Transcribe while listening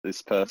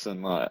this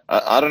person, like,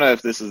 I don't know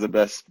if this is the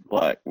best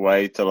like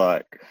way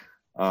to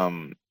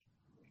um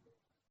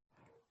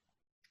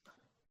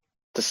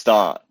to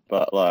start,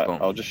 but like Cool.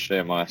 I'll just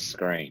share my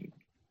screen.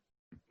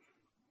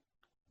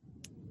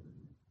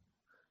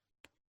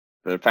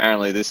 But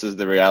apparently this is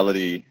the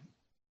reality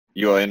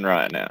you're in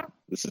right now.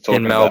 This is In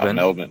talking about Melbourne.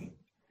 Melbourne.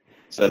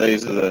 So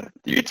these are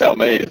you tell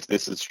me if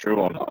this is true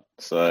or not.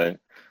 So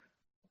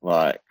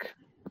like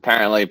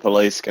apparently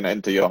police can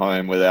enter your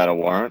home without a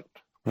warrant.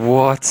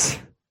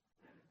 What?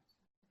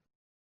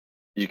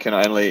 You can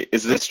only,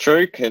 is this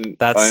true? Can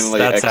That's only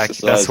that's ac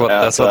exercise that's what they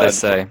outside for,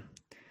 say.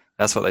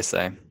 That's what they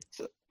say.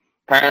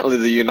 apparently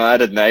the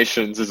United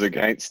Nations is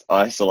against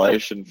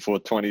isolation for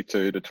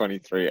 22 to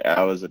 23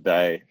 hours a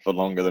day for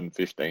longer than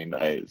 15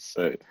 days.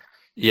 So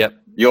Yep.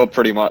 you're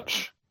pretty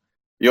much,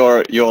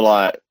 you're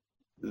like,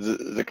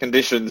 the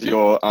conditions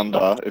you're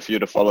under, if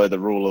you're to follow the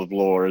rule of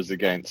law, is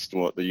against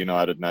what the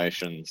United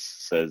Nations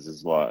says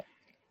is like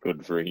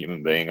good for a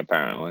human being,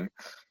 apparently.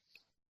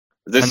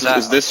 And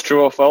Is this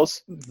true or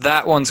false?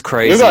 that one's We've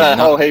crazy. got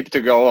a whole Not heap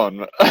to go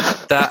on.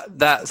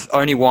 that's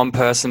only one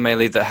person may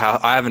leave the house.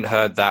 I haven't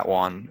heard that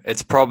one.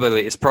 It's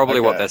probably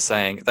what Okay. they're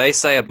saying. They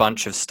say a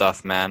bunch of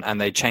stuff, man, and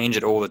they change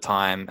it all the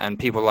time. And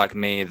people like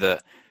me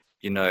that,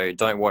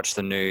 don't watch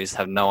the news,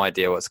 have no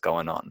idea what's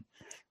going on.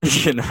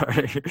 You know,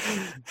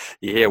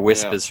 you hear Yeah.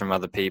 whispers from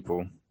other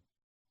people.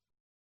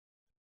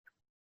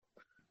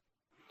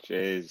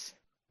 Jeez.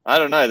 I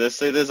don't know.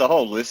 There's a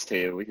whole list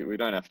here. We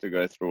don't have to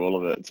go through all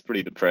of it. It's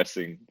pretty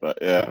depressing, but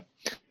yeah,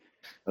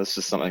 that's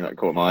just something that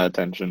caught my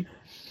attention.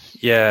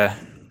 Yeah,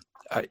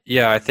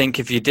 yeah. I think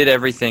if you did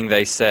everything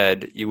they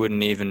said, you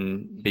wouldn't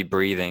even be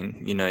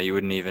breathing. You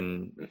wouldn't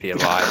even be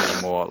alive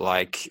anymore.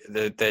 Like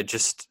they're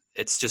just,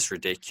 it's just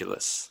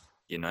ridiculous.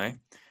 You know.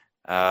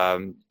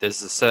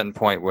 There's a certain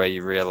point where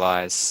you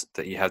realize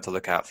that you have to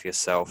look out for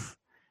yourself.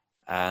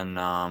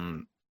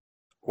 And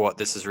what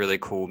this has really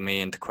called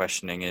me into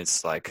questioning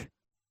is like,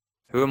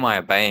 who am I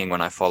obeying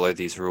when I follow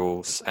these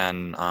rules?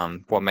 And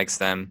what makes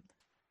them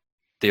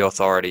the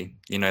authority?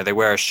 They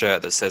wear a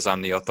shirt that says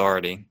I'm the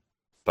authority,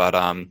 but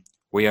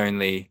we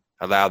only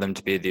allow them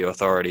to be the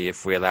authority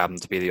if we allow them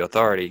to be the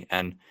authority.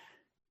 And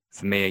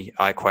for me,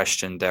 I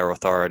question their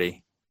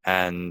authority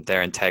and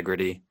their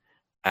integrity,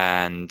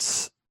 and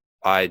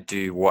I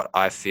do what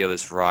I feel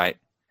is right,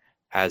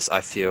 as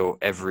I feel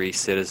every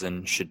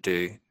citizen should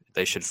do.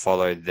 They should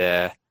follow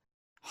their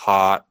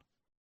heart.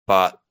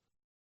 But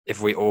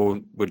if we all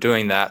were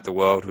doing that, the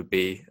world would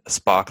be a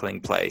sparkling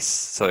place.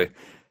 So it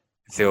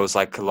feels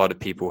like a lot of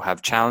people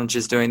have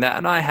challenges doing that,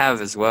 and I have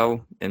as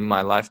well in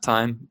my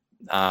lifetime.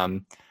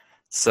 Um,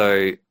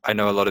 so I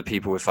know a lot of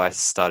people, if I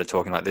started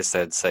talking like this,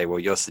 they'd say, well,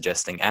 you're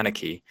suggesting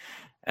anarchy.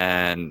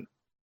 And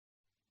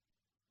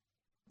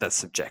that's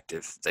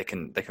subjective. They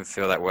can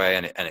feel that way,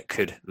 and it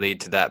could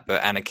lead to that.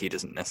 But anarchy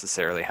doesn't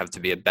necessarily have to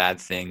be a bad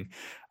thing.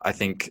 I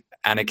think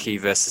anarchy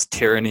versus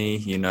tyranny,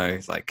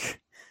 like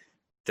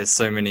there's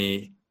so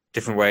many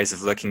different ways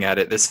of looking at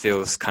it. This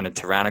feels kind of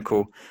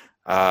tyrannical.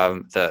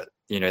 That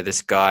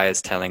this guy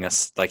is telling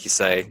us, like you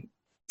say,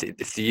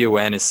 if the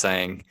UN is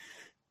saying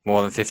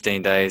more than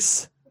 15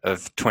 days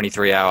of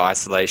 23-hour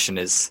isolation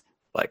is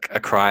like a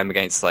crime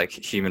against like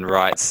human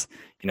rights,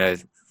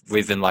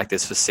 we've been like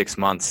this for 6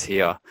 months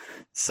here.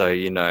 So,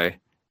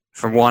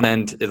 from one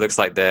end, it looks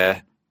like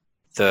they're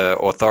the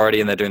authority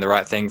and they're doing the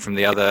right thing. From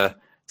the other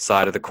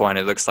side of the coin,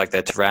 it looks like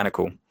they're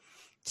tyrannical.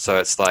 So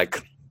it's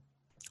like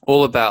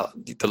all about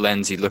the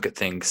lens you look at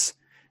things.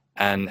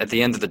 And at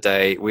the end of the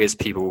day, we as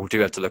people do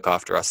have to look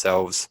after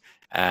ourselves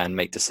and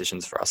make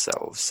decisions for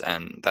ourselves.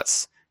 And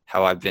that's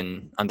how I've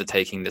been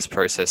undertaking this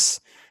process,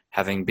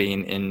 having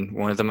been in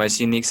one of the most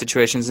unique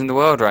situations in the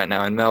world right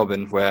now in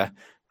Melbourne, where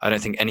I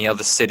don't think any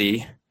other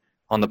city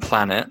on the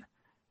planet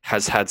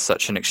has had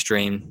such an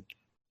extreme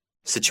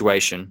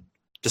situation,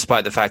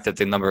 despite the fact that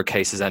the number of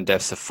cases and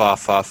deaths are far,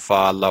 far,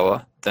 far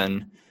lower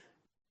than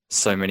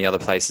so many other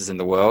places in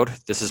the world.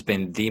 This has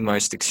been the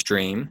most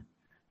extreme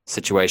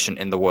situation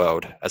in the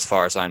world, as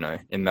far as I know,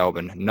 in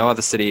Melbourne. No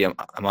other city am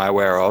I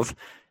aware of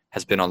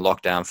has been on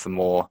lockdown for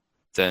more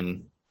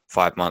than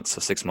 5 months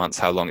or 6 months,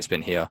 how long it's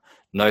been here.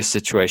 No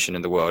situation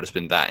in the world has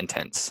been that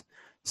intense.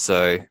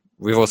 So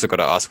we've also got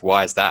to ask,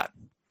 why is that?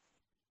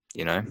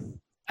 You know?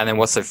 And then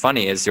what's so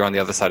funny is you're on the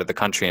other side of the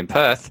country in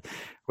Perth,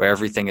 where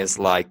everything is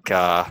like,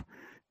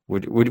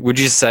 would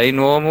you say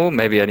normal?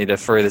 Maybe I need to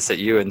throw this at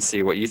you and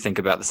see what you think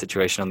about the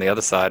situation on the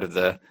other side of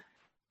the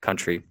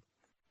country.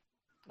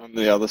 On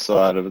the other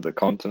side of the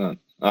continent.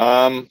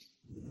 Or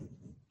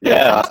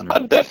Yeah, I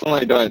continent.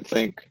 definitely don't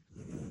think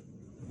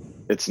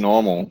it's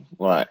normal.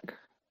 Like,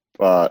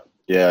 but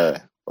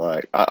yeah,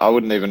 like I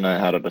wouldn't even know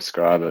how to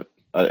describe it.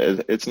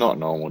 It's not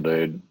normal,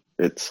 dude.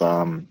 It's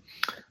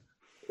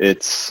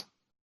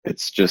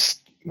it's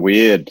just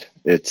weird.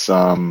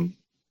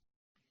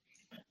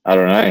 I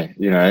don't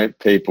know.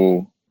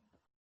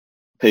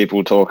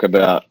 People talk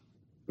about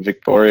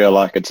Victoria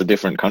like it's a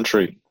different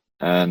country,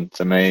 and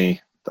to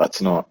me,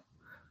 that's not.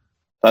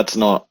 It's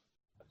not.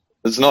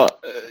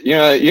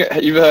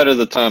 You've heard of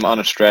the term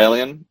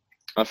un-Australian.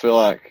 I feel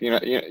like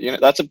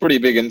that's a pretty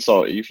big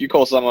insult. If you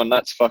call someone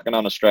that's fucking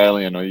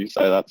un-Australian, or you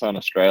say that's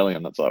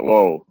un-Australian, it's like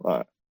whoa,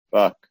 like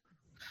fuck.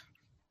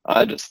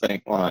 I just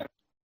think like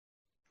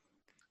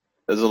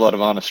there's a lot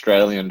of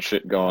un-Australian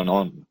shit going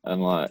on,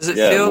 and like Does it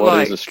yeah, feel what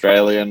is like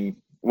Australian?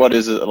 What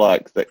is it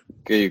like that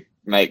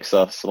makes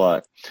us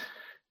like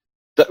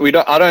that? We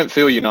don't. I don't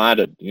feel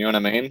united. You know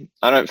what I mean?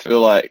 I don't feel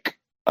like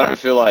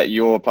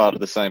you're part of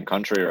the same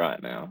country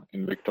right now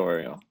in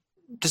Victoria.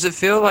 does it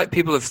feel like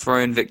people have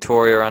thrown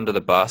Victoria under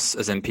the bus,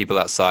 as in people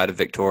outside of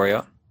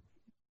Victoria?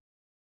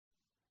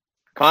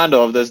 Kind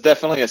of. There's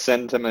definitely a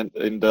sentiment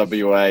in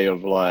WA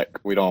of like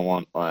we don't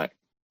want like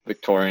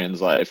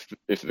Victorians. Like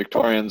if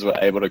Victorians were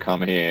able to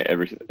come here,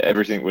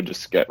 everything would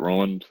just get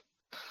ruined.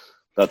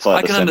 That's like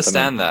I the can sentiment.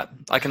 understand that.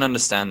 I can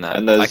understand that.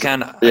 And I can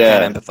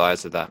yeah,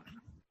 empathize with that.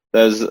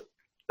 there's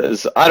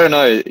I don't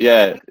know.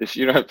 Yeah, if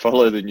you don't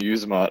follow the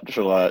news much,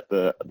 like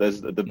the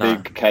No.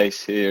 big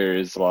case here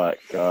is like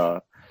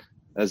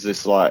there's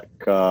this like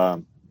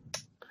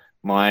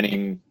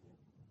mining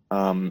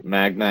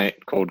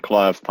magnate called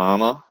Clive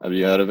Palmer. Have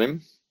you heard of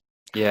him?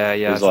 Yeah,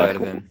 yeah, He's I've heard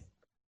like of him.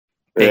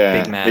 Big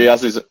yeah, he man.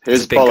 has He's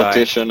his a big guy.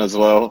 politician as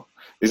well.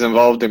 He's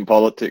involved in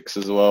politics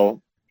as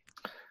well,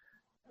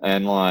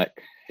 and like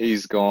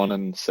he's gone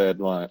and said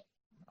like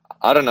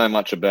I don't know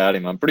much about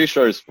him. I'm pretty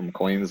sure he's from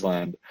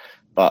Queensland,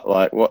 but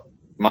like what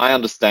my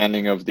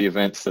understanding of the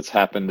events that's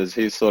happened is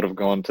he's sort of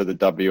gone to the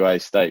WA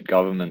state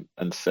government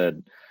and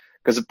said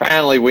because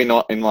apparently we're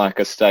not in like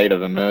a state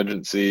of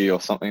emergency or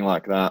something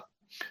like that.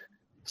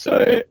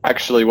 So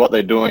actually, what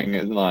they're doing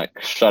is like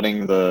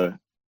shutting the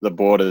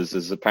borders.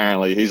 Is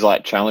apparently he's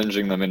like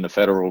challenging them in the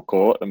federal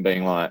court and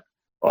being like,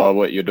 "Oh,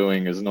 what you're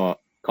doing is not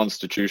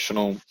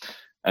constitutional,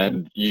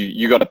 and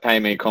you got to pay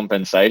me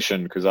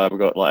compensation because I've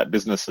got like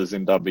businesses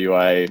in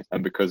WA,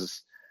 and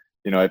because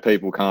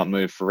people can't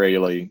move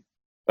freely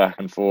back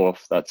and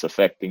forth. That's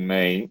affecting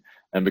me,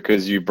 and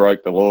because you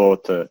broke the law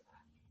to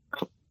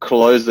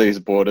close these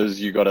borders,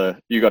 you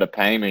gotta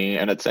pay me."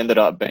 And it's ended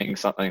up being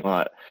something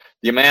like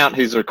the amount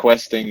he's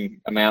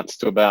requesting amounts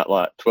to about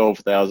like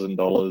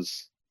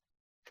 $12,000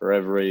 for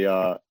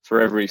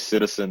every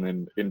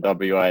citizen in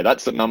WA.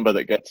 That's the number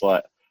that gets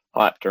like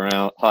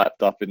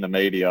hyped up in the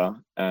media,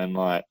 and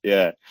like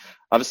yeah,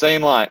 I've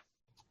seen like,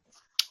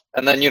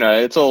 and then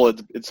it's all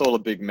a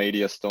big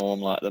media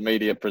storm. Like the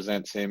media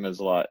presents him as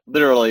like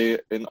literally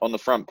on the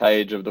front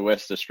page of the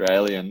West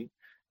Australian,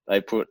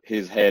 they put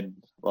his head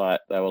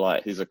like they were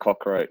like he's a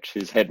cockroach.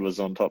 His head was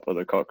on top of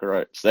the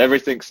cockroach. So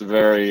everything's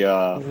very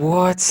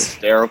What?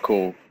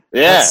 hysterical.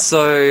 That's Yeah,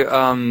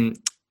 so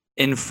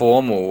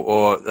informal,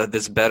 or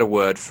there's a better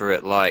word for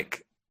it.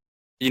 Like,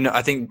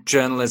 I think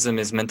journalism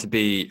is meant to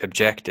be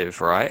objective,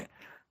 right?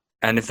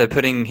 And if they're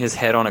putting his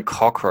head on a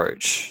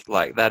cockroach,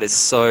 like that is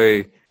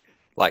so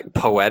like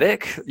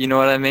poetic. You know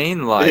what I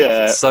mean? Like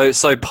yeah,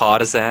 so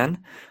partisan.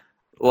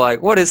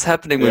 Like what is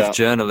happening with yeah.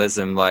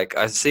 journalism? Like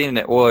I've seen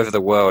it all over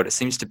the world. It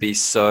seems to be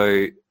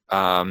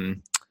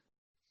um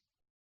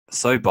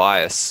so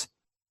biased.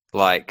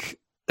 Like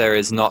there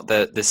is not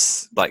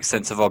this like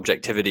sense of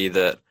objectivity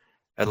that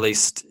at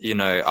least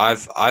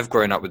I've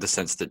grown up with the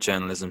sense that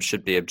journalism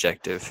should be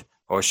objective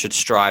or should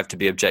strive to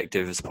be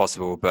objective as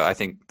possible. But I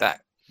think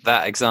that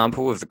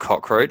example of the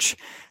cockroach,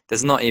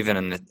 there's not even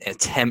an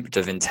attempt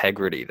of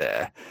integrity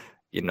there.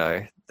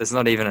 There's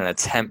not even an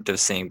attempt of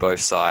seeing both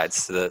sides.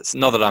 So it's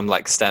not that I'm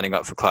like standing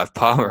up for Clive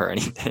Palmer or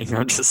anything.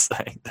 I'm just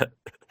saying that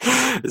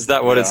is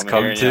that what Yeah, it's I'm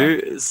come hearing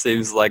you. to? It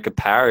seems like a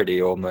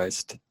parody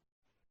almost.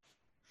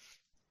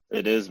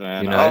 It is, You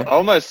man. know, I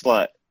almost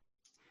want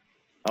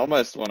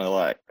to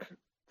like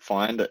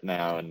find it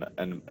now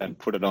and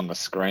put it on the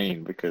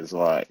screen because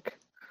like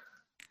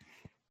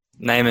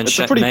it's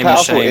a pretty name and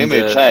powerful shame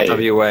image, the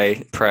hey? WA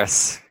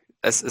press.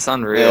 It's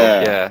unreal.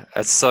 Yeah. Yeah,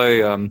 it's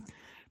so.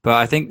 But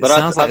I think it But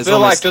sounds like I it's feel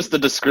like almost just the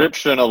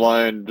description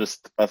alone,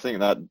 just I think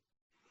that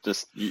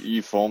just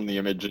you form the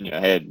image in your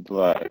head,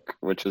 like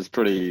which is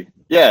pretty.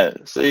 Yeah.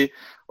 See,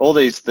 all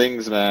these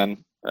things,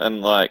 man,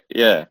 and like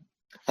yeah,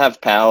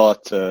 have power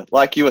to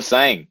like you were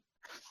saying.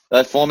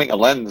 They're forming a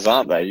lens,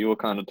 aren't they? You were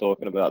kind of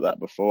talking about that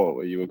before,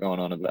 where you were going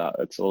on about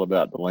it's all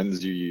about the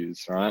lens you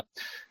use, right?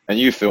 And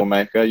you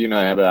filmmaker, you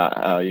know about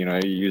how you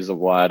use a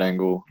wide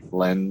angle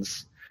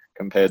lens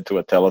compared to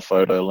a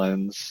telephoto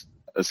lens.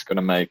 It's going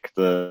to make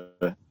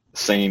the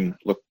scene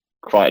look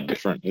quite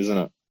different, isn't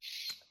it?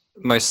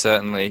 most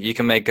certainly. You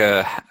can make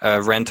a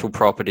rental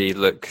property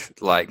look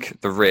like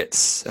the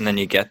Ritz, and then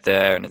you get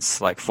there and it's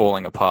like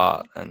falling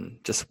apart, and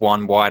just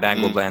one wide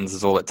angle Mm. lens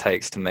is all it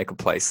takes to make a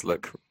place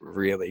look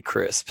really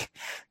crisp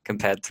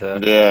compared to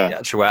the Yeah,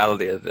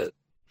 actuality of it.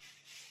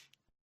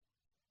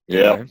 You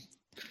yeah, know.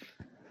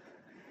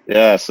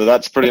 yeah. So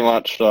that's pretty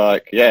much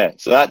like yeah.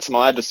 So that's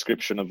my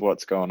description of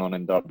what's going on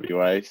in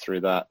WA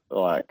through that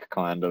like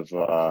kind of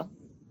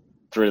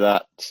through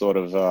that sort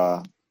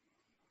of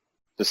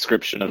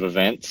description of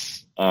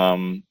events.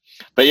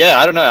 But yeah,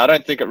 I don't know. I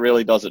don't think it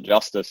really does it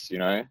justice.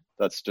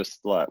 That's just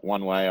like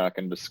one way I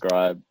can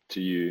describe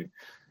to you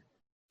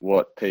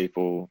what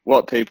people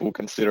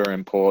consider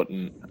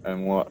important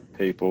and what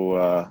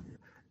people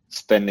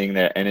spending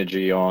their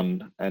energy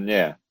on. And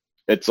yeah,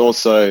 it's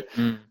also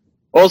Mm.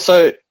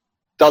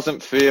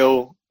 doesn't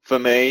feel for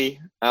me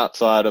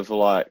outside of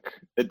like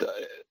it.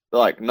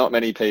 Like not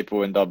many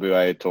people in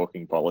WA are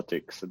talking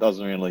politics. It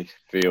doesn't really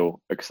feel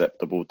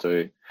acceptable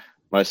to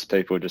most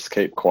people. Just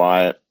keep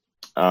quiet.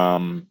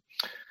 And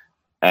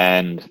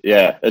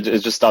yeah, it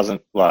just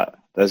doesn't like.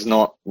 There's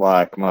not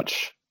like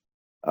much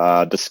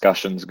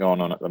discussions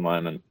going on at the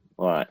moment.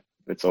 Like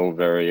it's all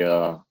very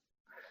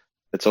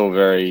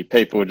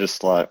people are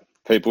just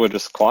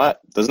quiet.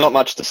 There's not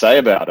much to say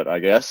about it. I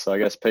guess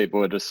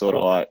people are just sort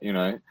of like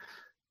it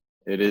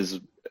is.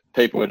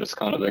 People are just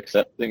kind of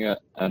accepting it,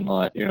 and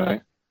like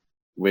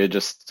we're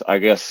just, I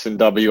guess, in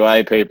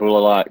WA, people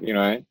are like,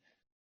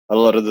 a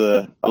lot of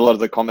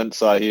the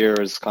comments I hear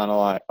is kind of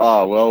like,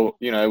 oh well,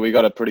 we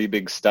got a pretty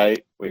big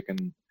state, we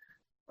can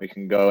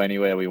go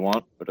anywhere we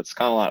want, but it's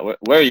kind of like,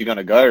 where are you going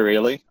to go,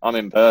 really? I'm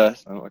in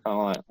Perth, and we're kind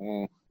of like,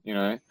 well,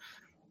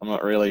 I'm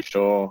not really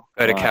sure.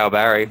 Go to Like,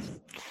 Kalbarri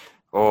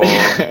or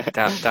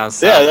down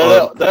south.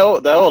 yeah,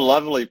 they're all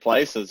lovely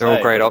places. They're all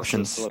Hey, great but it's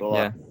options. just sort of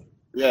Yeah. like,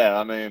 yeah,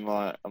 I mean,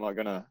 like, I'm not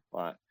gonna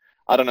like,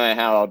 I don't know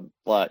how I'd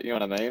like, you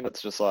know what I mean?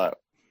 It's just like,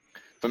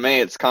 for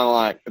me, it's kind of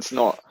like, it's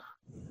not,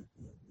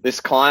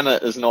 this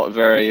climate is not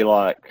very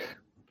like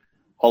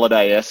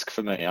holiday-esque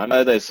for me. I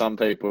know there's some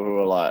people who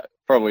are like,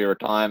 probably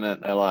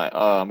retirement, they're like,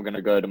 oh, I'm going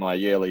to go to my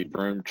yearly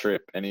broom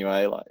trip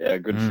anyway. Like, yeah,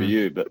 good for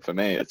you. But for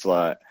me, it's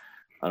like,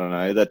 I don't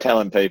know, they're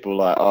telling people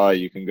like, oh,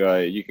 you can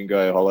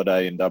go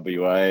holiday in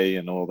WA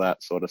and all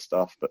that sort of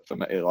stuff. But for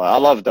me, like, I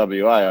love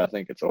WA. I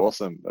think it's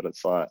awesome, but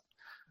it's like,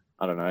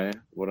 I don't know,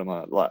 what am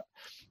I like?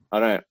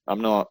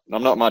 I'm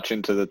not much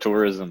into the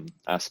tourism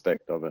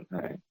aspect of it.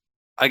 Hey.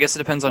 I guess it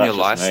depends on That's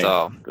your just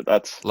lifestyle. Me. But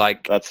that's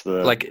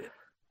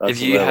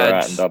if you where we're had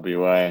at in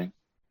WA.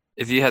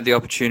 If you had the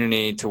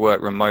opportunity to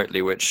work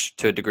remotely, which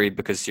to a degree,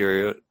 because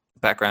your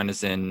background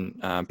is in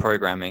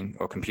programming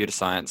or computer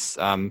science,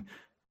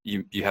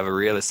 you have a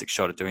realistic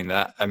shot at doing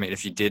that. I mean,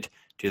 if you did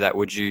do that,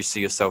 would you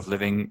see yourself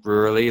living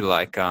rurally,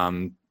 like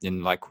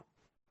in like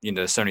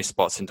so many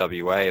spots in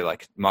WA,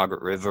 like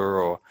Margaret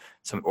River or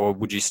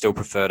would you still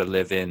prefer to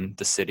live in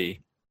the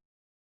city?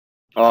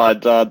 Oh,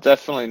 I'd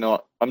definitely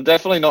not. I'm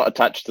definitely not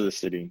attached to the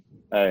city.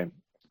 Hey,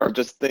 I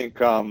just think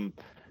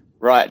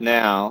right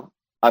now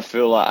I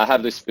feel like I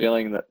have this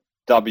feeling that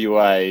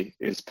WA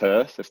is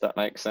Perth, if that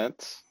makes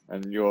sense.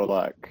 And you're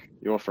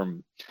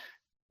from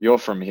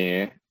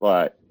here,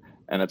 like,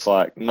 and it's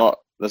like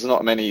there's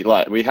not many,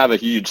 like, we have a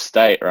huge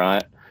state,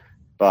 right?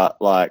 But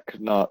like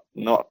not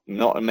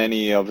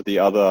many of the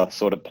other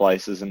sort of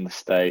places in the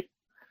state,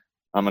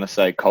 I'm gonna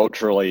say,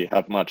 culturally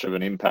have much of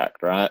an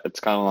impact, right? It's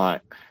kind of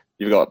like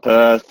you've got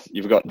Perth,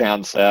 you've got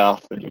down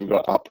south, and you've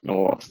got up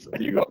north,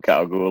 and you've got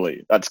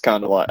Kalgoorlie. That's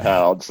kind of like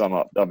how I'd sum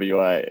up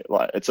WA.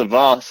 Like, it's a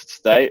vast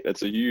state.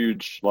 It's a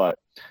huge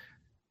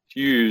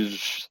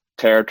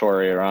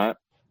territory, right?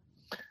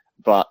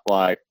 But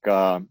like,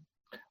 I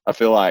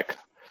feel like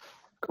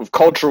with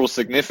cultural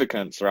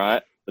significance,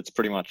 right? It's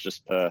pretty much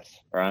just Perth,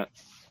 right?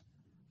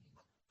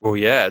 Well,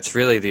 yeah, it's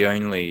really the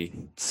only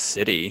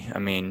city. I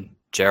mean,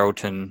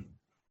 Geraldton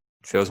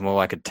feels more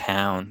like a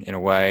town in a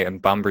way,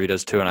 and Bunbury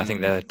does too. And I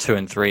think they're 2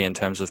 and 3 in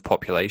terms of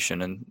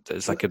population, and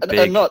there's like a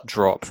big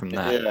drop from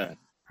that. Yeah.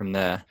 From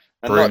there,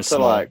 and Broom's not to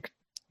small. like,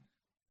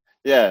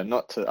 yeah,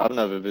 not to. I've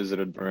never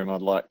visited Broome.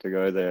 I'd like to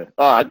go there.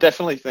 Oh, I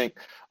definitely think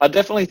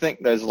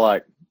there's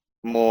like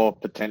more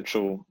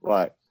potential,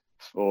 like,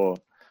 for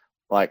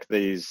like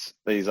these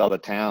other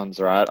towns,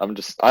 right?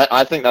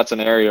 I think that's an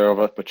area of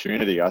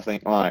opportunity. I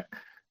think like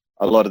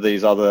a lot of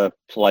these other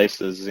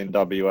places in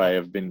WA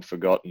have been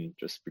forgotten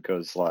just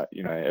because, like,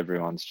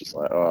 everyone's just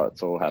like, oh,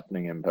 it's all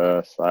happening in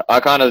Perth. Like,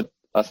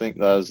 I think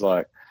there's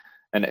like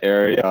an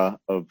area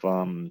of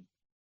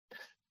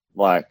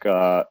like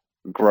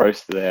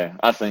growth there.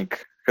 I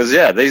think because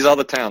yeah, these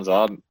other towns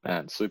are,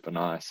 man, super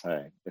nice.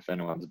 Hey, if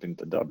anyone's been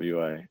to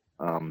WA,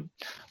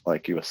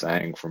 like you were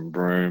saying, from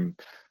Broome,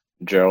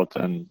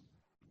 Geraldton,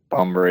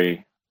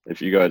 Bunbury,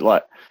 if you go,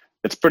 like,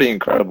 it's pretty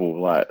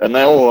incredible. Like, and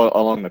they're all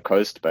along the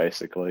coast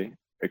basically,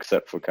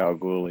 except for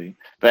Kalgoorlie.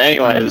 But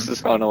anyway, this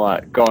is kind of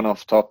like gone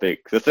off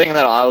topic. The thing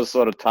that I was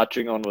sort of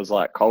touching on was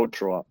like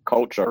culture,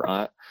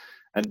 right?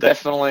 And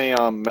definitely,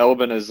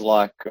 Melbourne is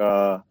like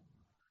a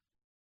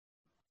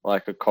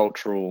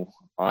cultural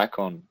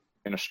icon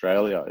in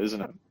Australia,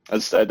 isn't it?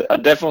 I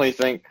definitely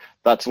think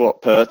that's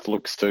what Perth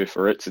looks to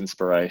for its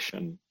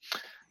inspiration,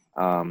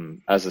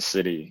 as a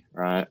city,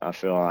 right? I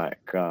feel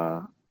like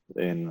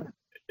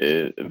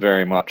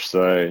very much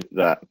so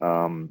that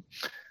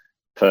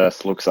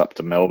Perth looks up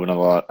to Melbourne a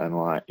lot, and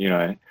like,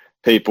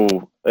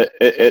 people,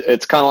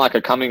 it's kind of like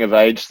a coming of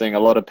age thing. A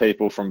lot of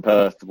people from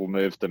Perth will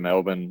move to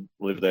Melbourne,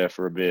 live there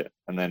for a bit,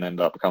 and then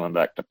end up coming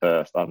back to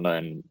Perth. I've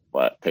known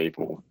like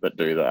people that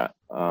do that.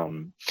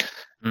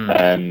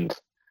 And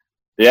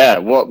yeah,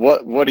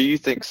 what do you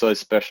think so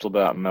special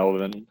about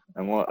Melbourne,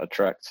 and what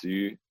attracts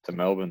you to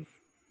Melbourne?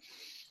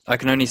 I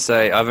can only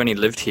say I've only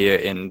lived here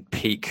in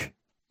peak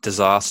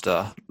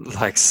disaster.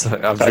 Like, so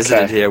I've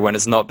visited Okay. here when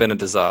it's not been a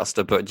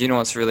disaster. But do you know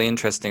what's really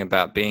interesting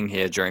about being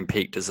here during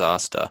peak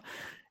disaster?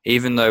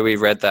 Even though we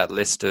read that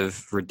list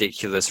of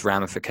ridiculous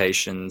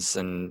ramifications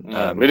and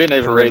We didn't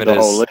even read the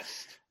whole perimeters.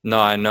 list. No,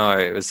 I know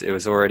it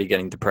was already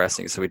getting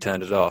depressing, so we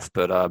turned it off.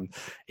 But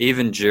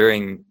even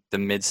during the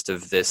midst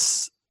of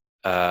this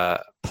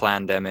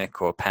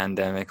pandemic or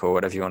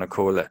whatever you want to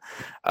call it,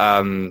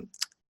 um,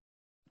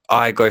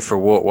 I go for a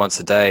walk once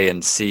a day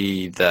and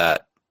see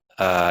that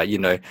you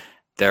know,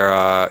 there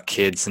are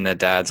kids and their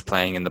dads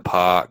playing in the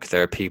park.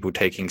 There are people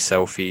taking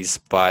selfies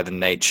by the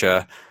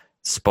nature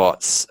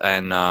spots,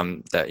 and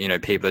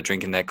that people are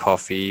drinking their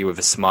coffee with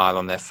a smile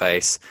on their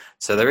face.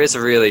 So there is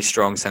a really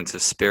strong sense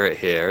of spirit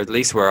here, at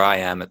least where I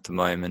am at the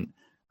moment,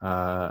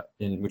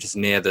 which is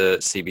near the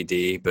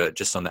CBD, but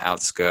just on the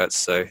outskirts,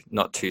 so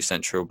not too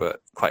central,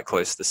 but quite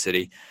close to the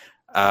city.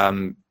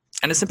 And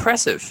it's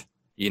impressive,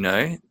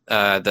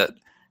 that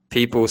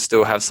people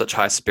still have such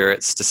high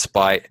spirits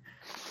despite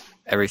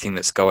everything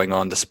that's going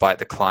on, despite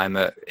the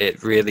climate.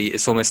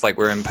 It's almost like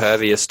we're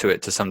impervious to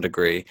it to some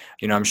degree.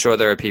 I'm sure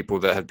there are people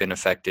that have been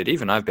affected,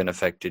 even I've been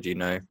affected,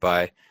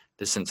 by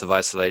the sense of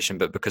isolation,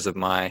 but because of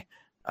my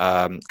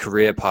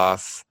career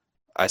path,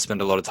 I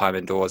spend a lot of time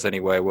indoors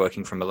anyway,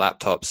 working from a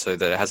laptop, so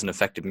that it hasn't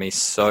affected me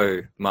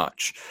so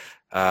much,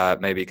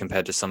 maybe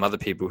compared to some other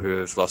people who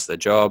have lost their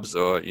jobs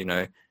or,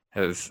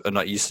 are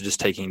not used to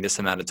just taking this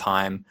amount of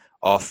time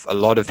off. A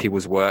lot of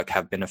people's work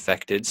have been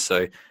affected,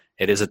 so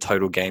it is a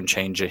total game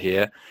changer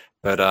here.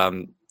 But I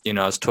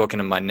was talking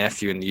to my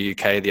nephew in the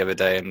UK the other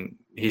day, and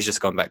he's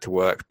just gone back to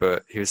work,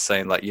 but he was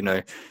saying, like,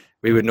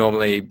 we would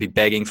normally be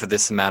begging for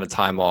this amount of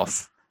time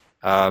off,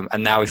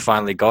 and now we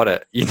finally got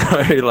it.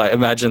 Like,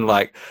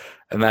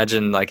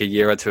 imagine like a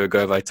year or two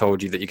ago if I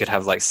told you that you could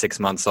have like 6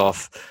 months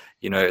off.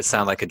 It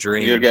sounded like a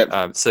dream.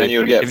 So And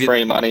you'd get if you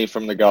free money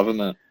from the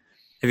government.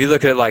 if you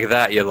look at it like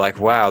that, you're like,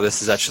 wow,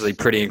 this is actually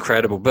pretty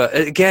incredible. But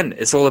again,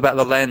 it's all about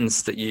the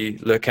lens that you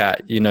look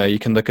at. You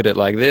can look at it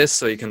like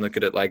this, or you can look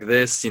at it like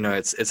this.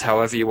 It's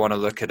however you want to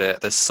look at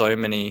it. There's so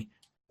many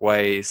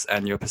ways,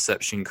 and your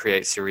perception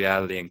creates your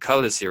reality and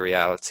colors your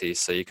reality.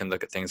 So you can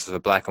look at things with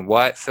a black and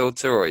white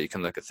filter, or you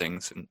can look at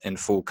things in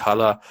full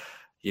color,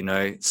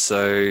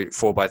 so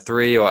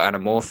 4:3 or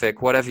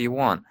anamorphic, whatever you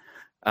want.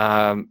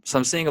 So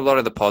I'm seeing a lot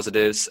of the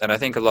positives, and I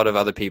think a lot of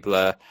other people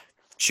are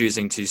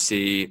choosing to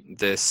see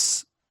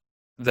this.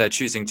 They're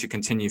choosing to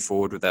continue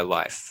forward with their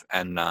life,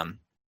 and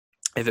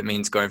if it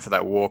means going for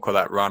that walk or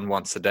that run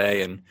once a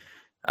day, and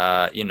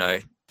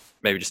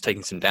maybe just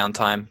taking some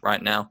downtime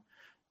right now,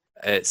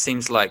 it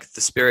seems like the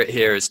spirit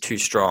here is too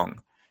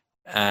strong,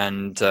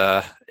 and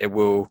it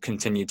will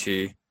continue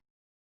to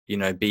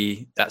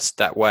be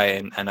that way.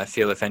 And I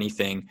feel, if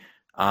anything,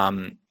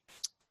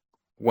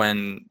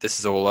 when this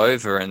is all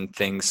over and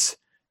things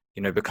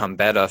become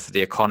better for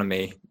the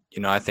economy,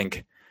 I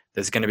think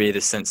there's going to be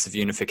this sense of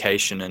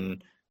unification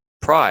and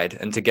pride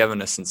and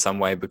togetherness in some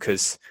way,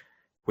 because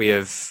we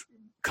have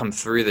come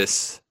through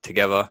this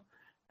together,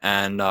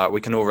 and we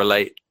can all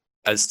relate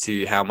as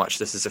to how much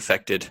this has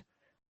affected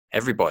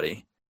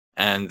everybody.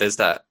 And there's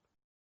that,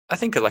 I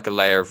think, like a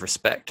layer of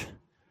respect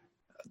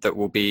that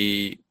will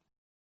be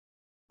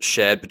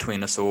shared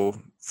between us all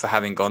for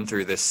having gone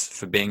through this,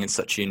 for being in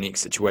such a unique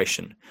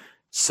situation.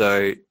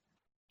 So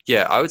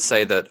yeah, I would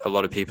say that a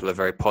lot of people are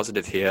very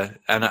positive here.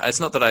 And it's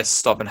not that I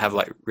stop and have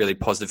like really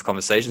positive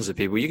conversations with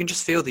people. You can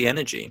just feel the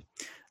energy.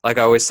 Like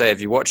I always say,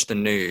 if you watch the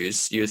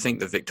news, you would think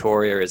that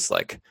Victoria is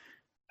like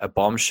a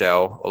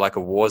bombshell or like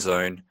a war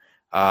zone.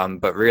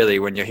 But really,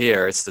 when you're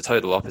here, it's the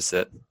total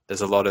opposite.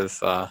 There's a lot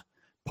of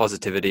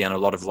positivity and a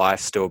lot of life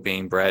still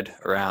being bred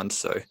around.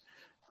 So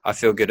I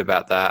feel good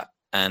about that.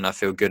 And I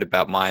feel good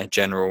about my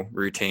general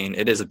routine.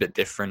 It is a bit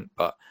different,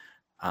 but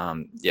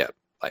yeah,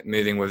 like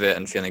moving with it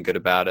and feeling good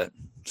about it.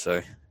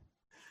 So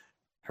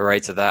hooray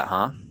to that,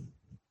 huh?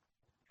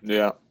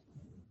 Yeah,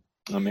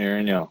 I'm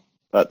hearing you.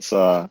 That's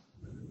what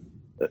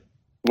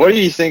do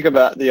you think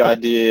about the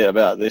idea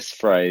about this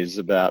phrase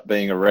about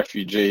being a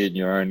refugee in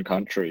your own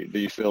country? Do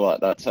you feel like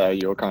that's how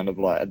you're kind of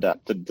like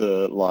adapted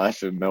to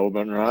life in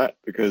Melbourne, right?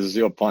 Because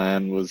your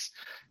plan was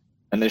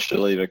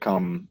initially to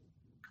come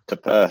to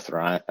Perth,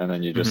 right? And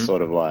then you just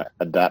sort of like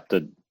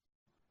adapted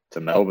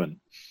to Melbourne.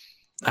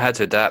 I had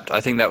to adapt.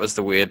 I think that was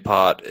the weird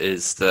part,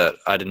 is that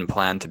I didn't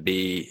plan to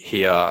be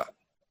here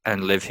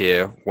and live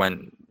here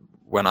when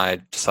I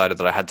decided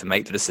that I had to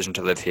make the decision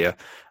to live here.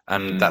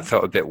 And that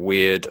felt a bit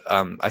weird.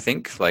 I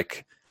think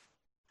like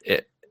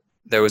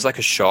there was like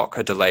a shock,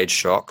 a delayed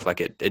shock. Like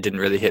it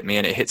didn't really hit me,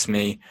 and it hits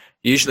me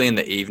usually in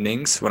the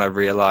evenings when I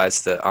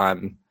realize that I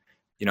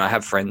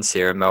have friends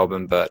here in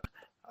Melbourne, but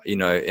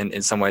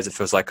in some ways it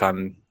feels like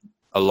I'm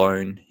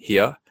alone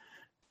here.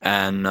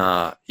 And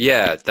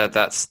yeah,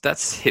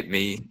 that's hit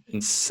me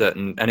in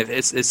certain, and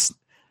it's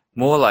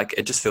more like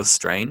it just feels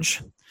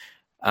strange.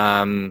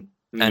 And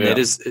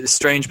it's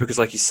strange because,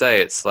 like you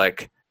say, it's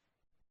like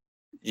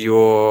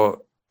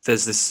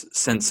there's this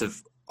sense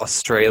of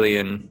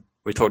Australian.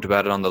 We talked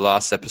about it on the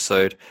last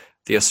episode,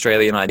 the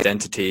Australian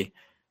identity,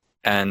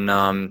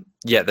 And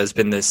yeah, there's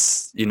been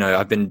this,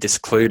 I've been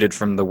discluded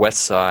from the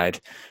west side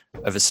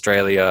of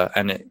Australia,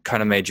 and it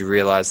kind of made you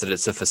realize that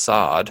it's a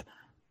facade.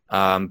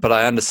 But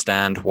I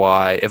understand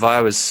why. If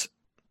I was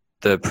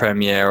the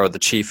premier or the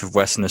chief of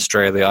Western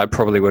Australia, I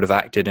probably would have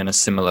acted in a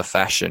similar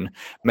fashion.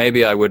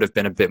 Maybe I would have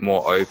been a bit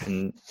more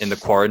open in the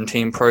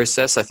quarantine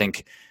process. I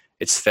think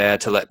it's fair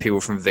to let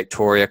people from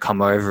Victoria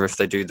come over if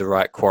they do the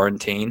right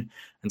quarantine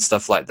and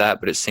stuff like that.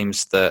 But it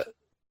seems that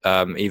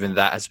even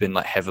that has been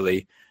like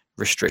heavily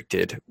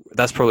restricted.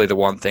 That's probably the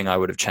one thing I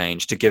would have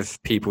changed, to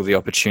give people the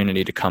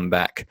opportunity to come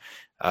back,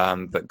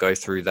 but go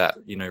through that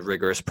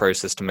rigorous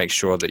process to make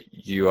sure that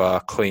you are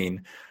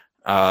clean.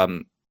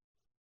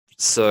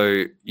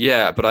 So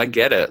yeah, but I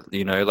get it.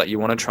 Like you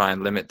want to try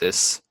and limit the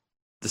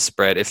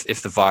spread.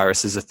 If the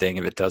virus is a thing,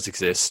 if it does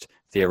exist,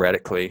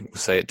 theoretically, we'll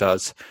say it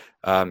does.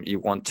 You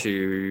want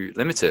to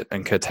limit it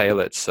and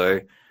curtail it. So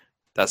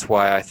that's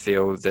why I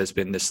feel there's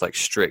been this like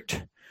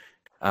strict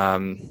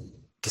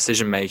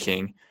decision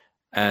making,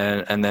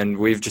 and then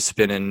we've just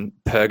been in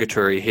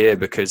purgatory here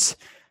because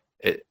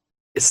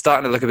it's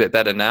starting to look a bit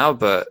better now,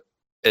 but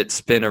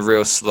it's been a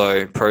real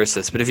slow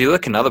process. But if you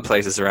look in other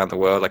places around the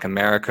world, like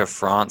America,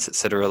 France,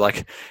 etc.,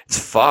 like it's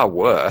far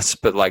worse,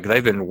 but like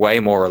they've been way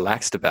more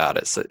relaxed about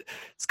it. So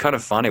it's kind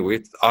of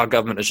funny. Our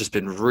government has just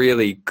been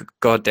really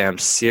goddamn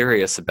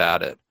serious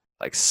about it,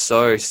 like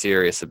so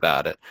serious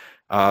about it.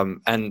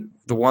 And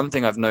the one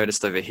thing I've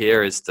noticed over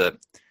here is that,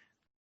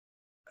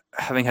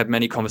 having had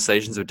many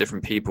conversations with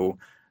different people,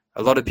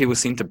 a lot of people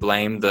seem to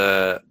blame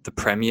the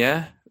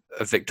premier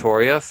of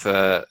Victoria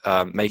for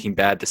making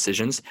bad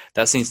decisions.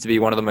 That seems to be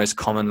one of the most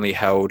commonly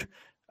held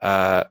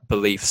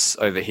beliefs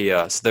over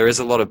here. So there is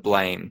a lot of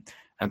blame,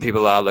 and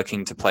people are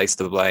looking to place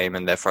the blame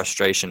and their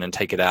frustration and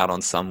take it out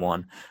on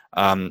someone.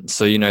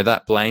 So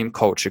that blame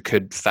culture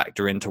could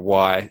factor into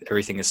why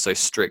everything is so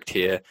strict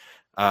here,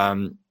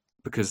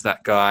 because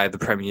that guy, the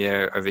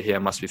premier over here,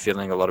 must be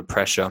feeling a lot of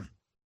pressure.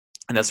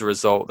 And as a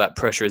result, that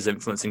pressure is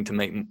influencing to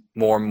make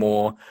more and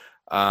more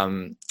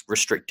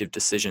restrictive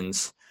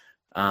decisions.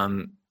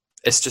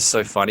 It's just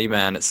so funny,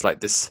 man. It's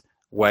like this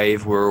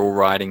wave we're all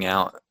riding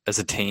out as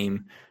a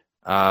team.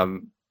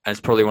 And it's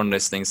probably one of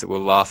those things that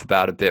we'll laugh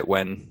about a bit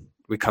when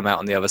we come out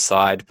on the other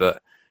side.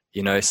 But,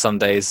 some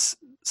days,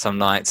 some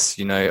nights,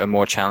 are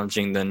more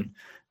challenging than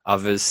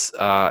others.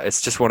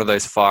 It's just one of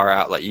those far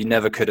out, like you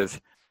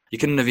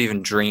couldn't have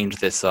even dreamed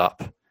this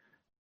up.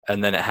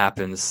 And then it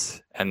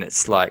happens, and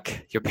it's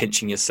like you're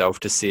pinching yourself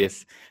to see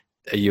if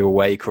are you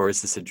awake or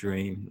is this a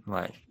dream?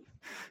 Like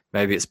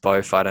maybe it's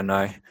both. I don't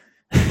know.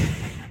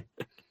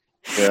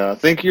 Yeah, I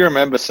think you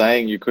remember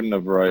saying you couldn't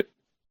have wrote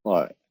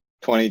like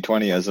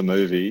 2020 as a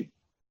movie.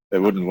 It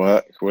wouldn't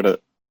work, would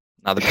it?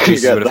 No, the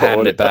producers would have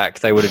handed it back.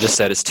 They would have just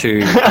said it's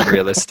too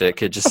unrealistic.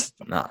 This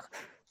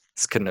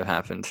couldn't have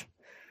happened.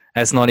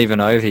 And it's not even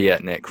over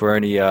yet, Nick. We're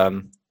only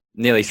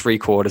nearly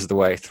 3/4 of the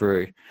way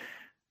through.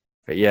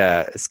 But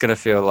yeah, it's gonna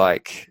feel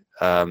like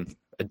a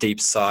deep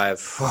sigh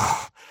of,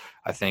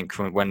 I think,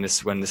 when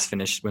this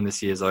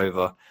year's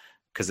over,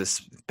 because it's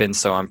been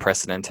so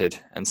unprecedented,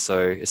 and so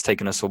it's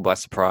taken us all by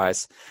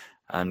surprise,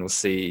 and we'll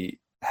see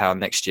how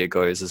next year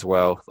goes as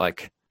well.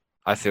 Like,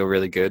 I feel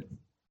really good.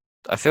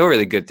 I feel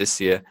really good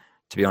this year,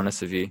 to be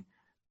honest with you.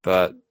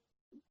 But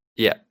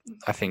yeah,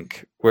 I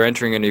think we're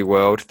entering a new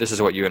world. This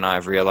is what you and I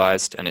have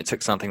realized, and it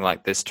took something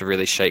like this to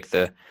really shake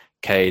the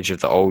cage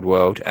of the old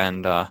world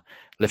and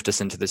lift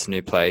us into this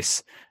new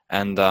place.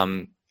 And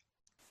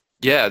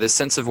yeah, this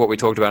sense of what we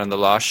talked about in the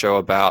last show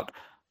about,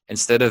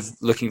 instead of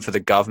looking for the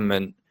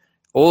government,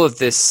 all of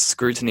this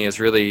scrutiny has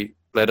really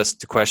led us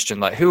to question,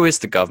 like, who is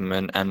the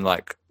government, and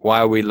like, why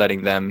are we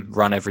letting them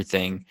run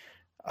everything?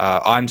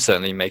 I'm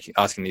certainly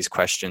asking these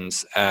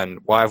questions, and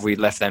why have we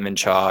left them in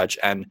charge?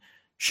 And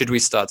should we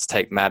start to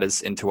take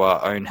matters into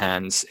our own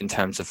hands in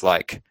terms of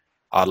like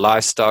our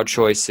lifestyle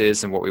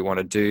choices and what we want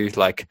to do?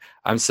 Like,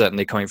 I'm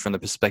certainly coming from the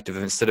perspective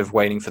of, instead of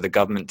waiting for the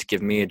government to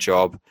give me a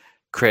job,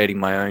 creating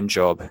my own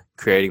job,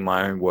 creating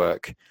my own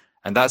work.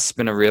 And that's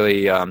been a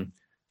really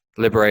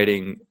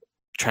liberating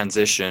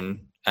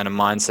transition and a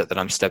mindset that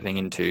I'm stepping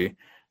into.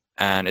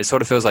 And it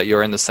sort of feels like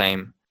you're in the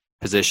same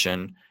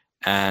position.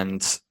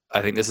 And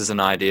I think this is an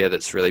idea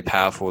that's really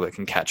powerful, that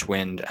can catch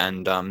wind,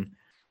 and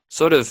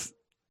sort of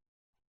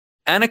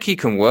anarchy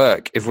can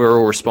work if we're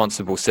all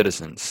responsible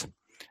citizens.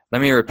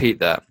 Let me repeat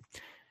that.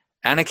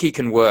 Anarchy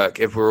can work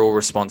if we're all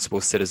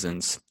responsible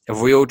citizens. If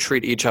we all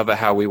treat each other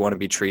how we want to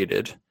be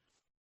treated,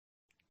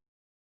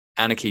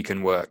 anarchy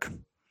can work.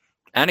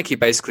 Anarchy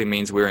basically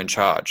means we're in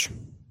charge,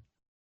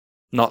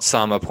 not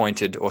some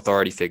appointed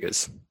authority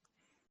figures.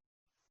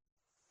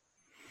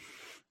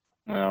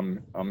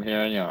 I'm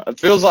hearing you. It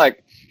feels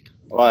like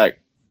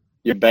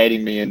you're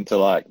baiting me into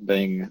like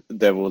being the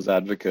devil's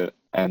advocate,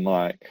 and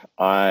like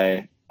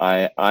I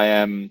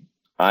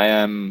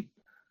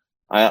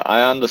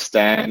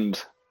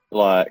understand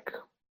like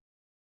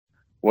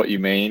what you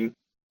mean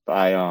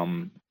by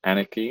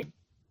anarchy.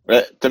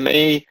 But to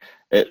me,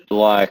 it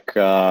like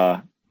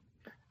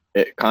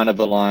it kind of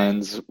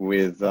aligns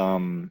with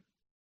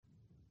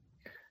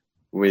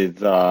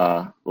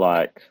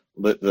like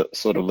the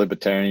sort of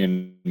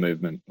libertarian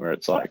movement where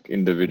it's like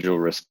individual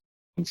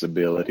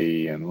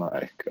responsibility and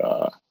like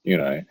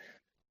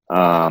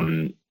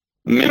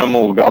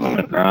minimal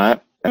government,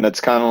 right? And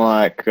it's kind of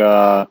like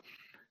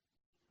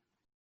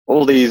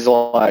all these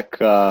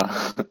like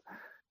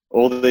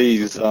all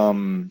these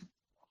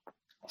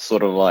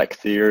sort of like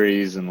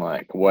theories and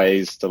like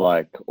ways to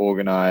like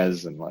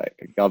organize and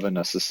like govern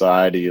a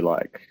society.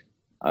 Like,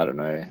 I don't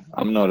know,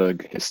 I'm not a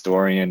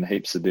historian,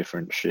 heaps of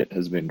different shit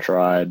has been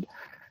tried,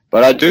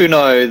 but I do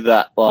know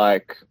that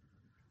like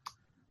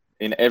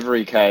in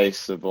every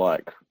case of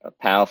like a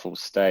powerful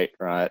state,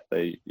 right,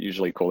 they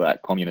usually call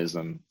that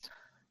communism,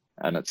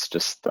 and it's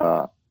just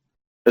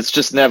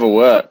never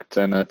worked.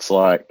 And it's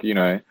like,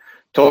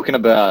 talking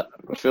about,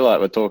 I feel like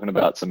we're talking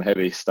about some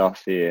heavy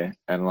stuff here.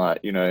 And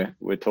like,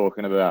 we're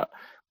talking about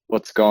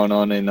what's going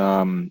on in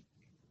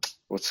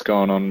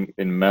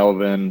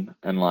Melbourne,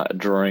 and like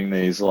drawing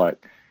these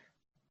like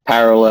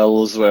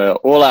parallels where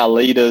all our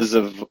leaders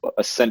have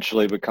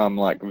essentially become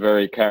like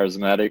very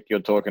charismatic. You're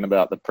talking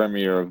about the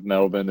Premier of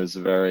Melbourne is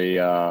very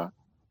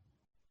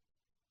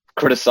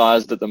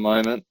criticized at the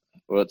moment.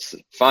 Well, it's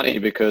funny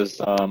because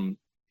I'm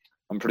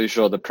pretty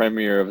sure the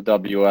Premier of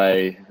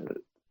WA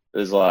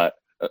is like,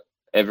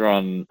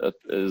 everyone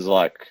is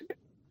like,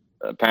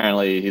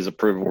 apparently his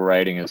approval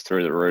rating is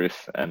through the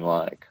roof, and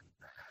like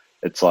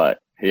it's like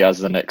he has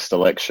the next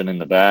election in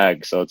the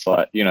bag. So it's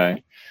like,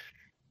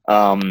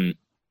 um,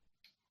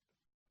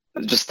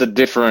 just the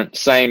different,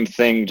 same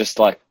thing, just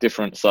like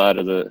different side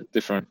of the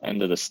different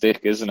end of the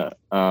stick, isn't it?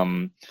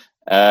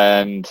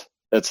 And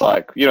it's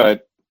like,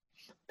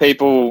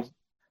 people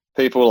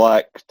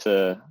like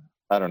to,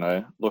 I don't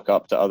know, look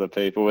up to other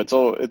people. It's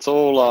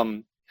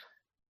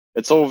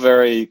all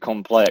very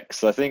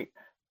complex. I think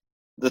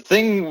the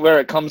thing where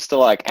it comes to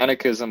like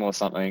anarchism or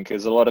something,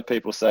 because a lot of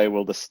people say,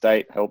 well, the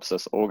state helps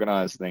us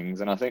organize things.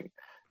 And I think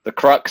the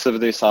crux of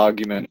this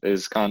argument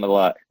is kind of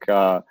like,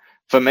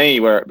 for me,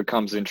 where it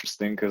becomes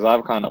interesting, because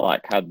I've kind of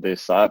like had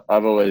this, I've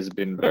always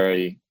been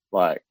very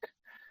like,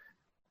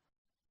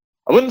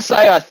 I wouldn't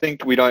say I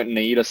think we don't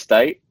need a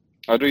state.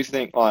 I do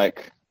think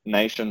like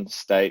nation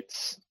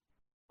states,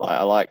 like,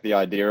 I like the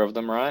idea of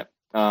them, right?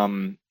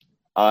 I'm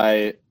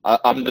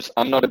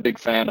not a big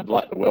fan of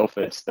like the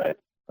welfare state.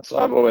 So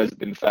I've always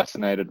been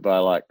fascinated by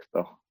like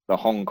the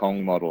Hong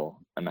Kong model,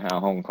 and how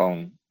Hong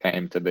Kong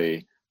came to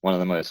be one of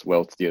the most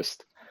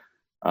wealthiest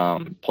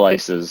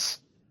places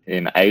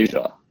in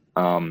Asia.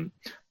 And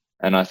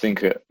I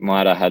think it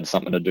might have had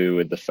something to do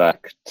with the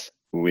fact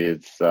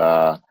with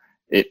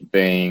it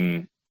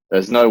being,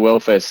 there's no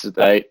welfare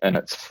state, and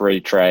it's free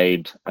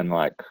trade and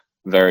like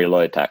very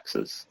low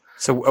taxes.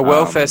 So a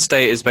welfare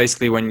state is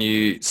basically when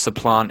you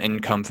supplant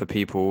income for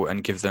people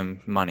and give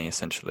them money,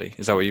 essentially.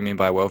 Is that what you mean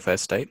by a welfare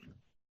state?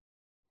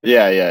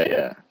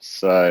 Yeah.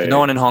 So No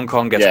one in Hong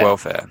Kong gets yeah,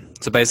 welfare.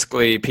 So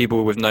basically,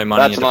 people with no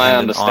money that's are my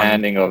dependent on.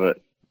 understanding of it.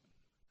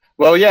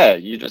 Well, yeah,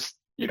 you don't,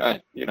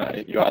 you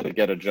either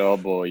get a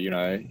job, or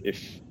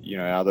if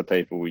other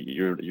people,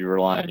 you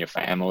rely on your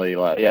family.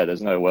 Like, yeah,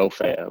 there's no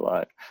welfare.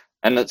 Like,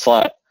 and it's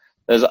like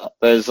there's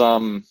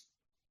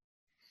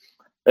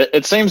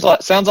it sounds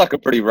like a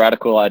pretty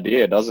radical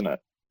idea, doesn't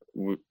it?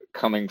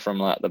 Coming from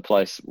like the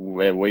place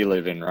where we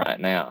live in right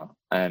now,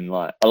 and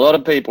like a lot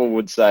of people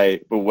would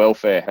say, well,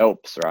 welfare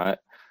helps, right?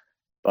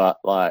 But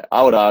like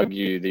I would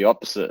argue the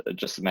opposite. It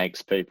just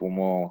makes people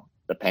more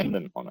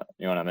dependent on it.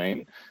 You know what I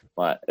mean?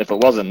 Like if it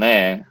wasn't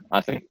there,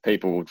 I think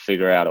people would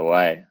figure out a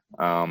way.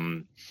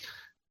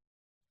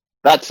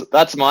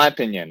 That's my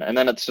opinion. And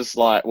then it's just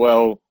like,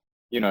 well,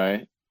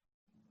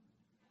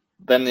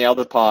 then the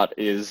other part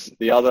is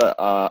the other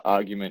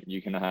argument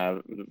you can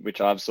have,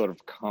 which I've sort of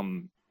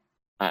come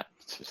at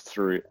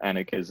through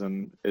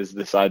anarchism, is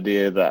this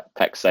idea that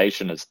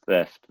taxation is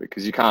theft,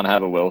 because you can't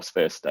have a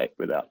welfare state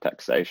without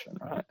taxation,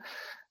 right?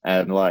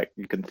 And like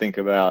you can think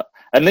about,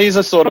 and these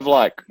are sort of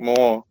like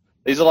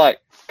these are like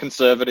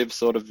conservative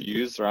sort of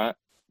views, right?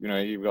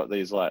 You've got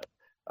these like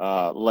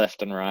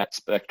left and right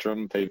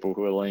spectrum. People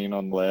who are lean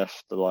on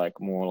left are like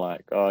more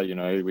like, oh,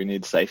 we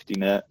need safety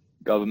net,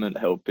 government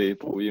help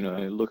people.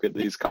 Look at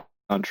these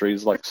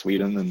countries like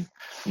Sweden and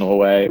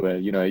Norway, where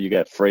you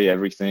get free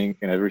everything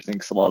and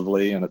everything's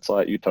lovely and it's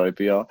like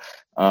utopia.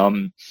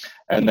 And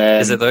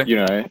then Is it though?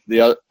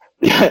 the other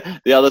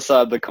the other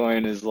side of the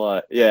coin is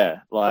like,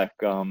 yeah, like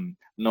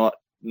not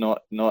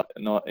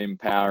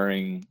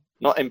empowering,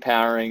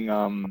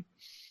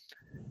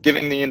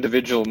 giving the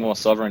individual more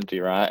sovereignty,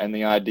 right? And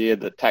the idea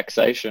that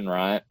taxation,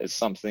 right, is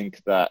something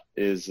that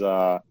is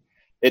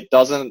it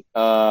doesn't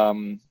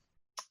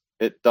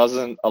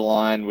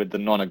align with the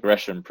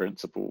non-aggression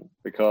principle,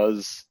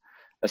 because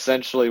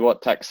essentially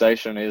what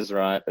taxation is,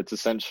 right, it's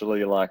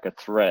essentially like a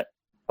threat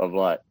of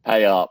like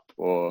pay up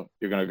or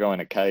you're going to go in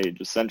a cage,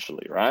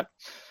 essentially, right?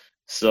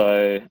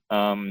 So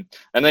and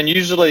then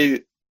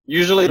usually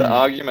the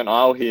argument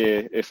I'll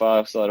hear, if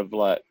I sort of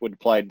like would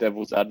play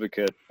devil's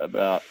advocate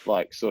about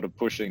like sort of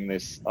pushing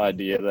this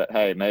idea that,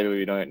 hey, maybe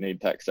we don't need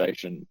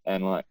taxation,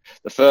 and like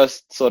the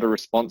first sort of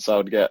response I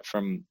would get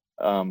from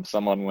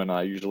someone when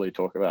I usually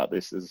talk about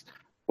this is,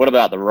 what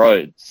about the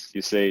roads?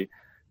 You see,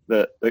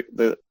 the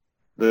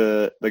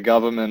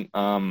government,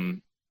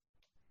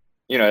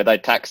 they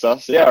tax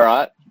us. Yeah,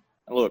 right.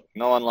 Look,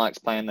 no one likes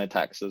paying their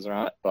taxes,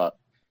 right? But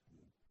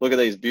look at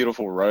these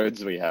beautiful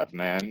roads we have,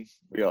 man.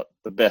 We got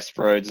the best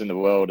roads in the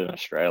world in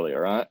Australia,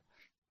 right?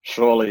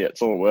 Surely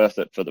it's all worth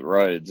it for the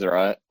roads,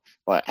 right?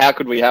 Like, how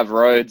could we have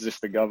roads if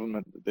the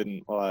government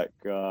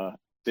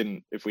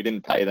if we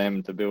didn't pay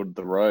them to build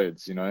the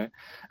roads, And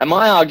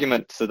my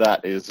argument to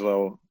that is,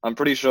 well, I'm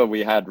pretty sure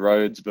we had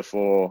roads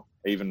before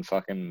even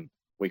fucking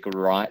we could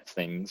write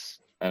things,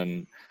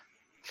 and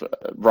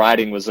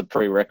writing was a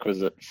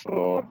prerequisite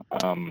for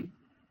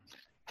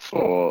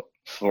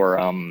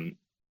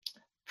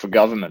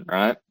government,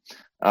 right?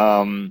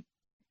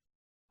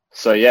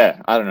 So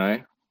yeah, I don't know.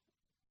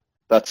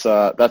 That's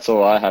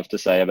all I have to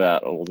say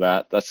about all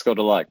that. That's sort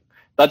of like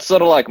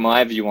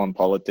my view on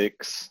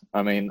politics.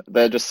 I mean,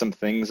 they're just some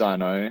things I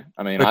know.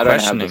 I mean, We're I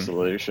don't have the questioning.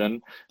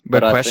 solution,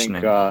 We're but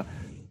questioning.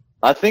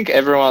 I think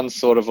everyone's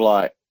sort of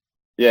like,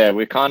 yeah,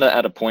 we're kind of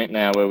at a point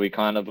now where we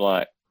kind of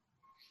like,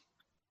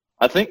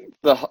 I think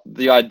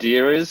the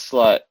idea is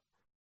like,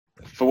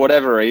 for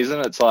whatever reason,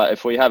 it's like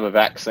if we have a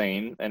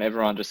vaccine and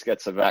everyone just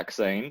gets a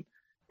vaccine,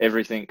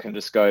 everything can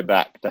just go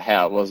back to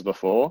how it was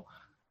before.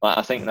 Like,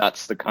 I think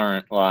that's the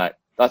current, like,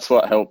 that's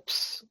what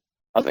helps.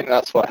 I think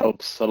that's what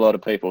helps a lot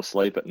of people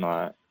sleep at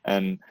night.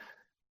 And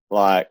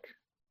like,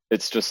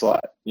 it's just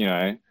like,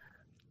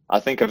 I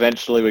think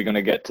eventually we're going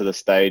to get to the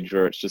stage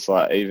where it's just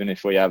like, even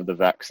if we have the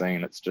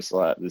vaccine, it's just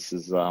like, this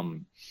is,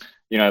 we're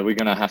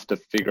going to have to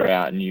figure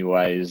out new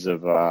ways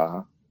of,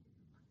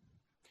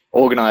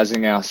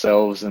 organizing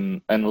ourselves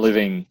and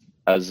living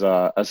as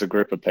a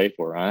group of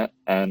people, right?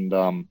 And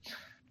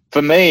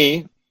for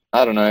me,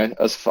 I don't know.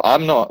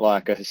 I'm not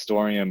like a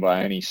historian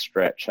by any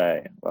stretch.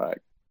 Hey,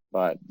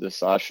 like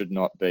this, I should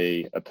not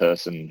be a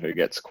person who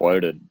gets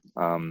quoted.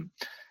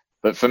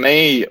 But for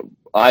me,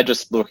 I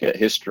just look at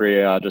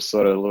history. I just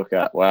sort of look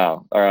at,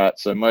 wow, all right.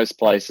 So most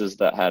places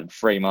that had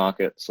free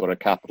market sort of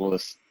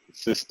capitalist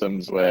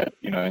systems where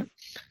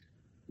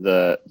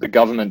the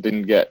government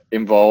didn't get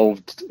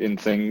involved in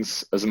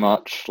things as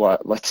much. Like,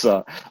 let's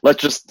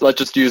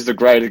just use the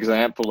great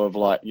example of,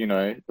 like,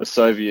 the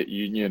Soviet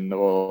Union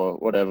or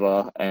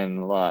whatever,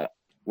 and like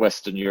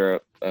Western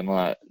Europe, and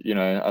like,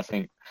 I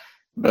think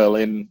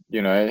Berlin,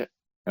 there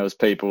was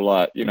people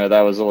like,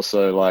 that was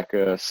also like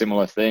a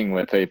similar thing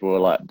where people were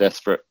like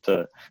desperate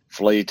to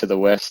flee to the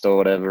West or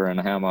whatever,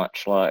 and how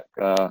much like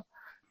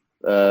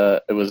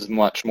it was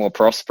much more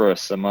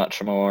prosperous and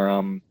much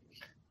more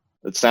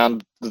it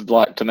sounded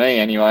like, to me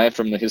anyway,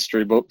 from the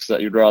history books,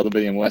 that you'd rather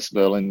be in West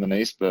Berlin than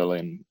East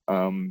Berlin.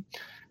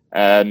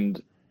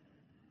 And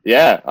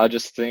yeah, I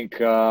just think,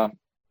 I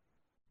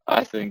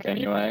think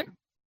anyway,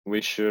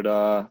 we should,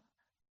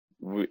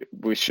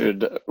 we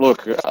should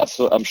look.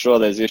 I'm sure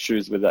there's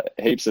issues with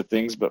heaps of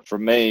things, but for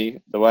me,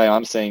 the way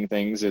I'm seeing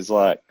things is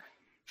like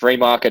free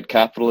market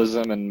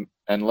capitalism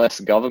and less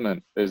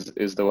government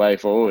is the way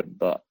forward.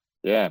 But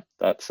yeah,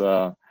 that's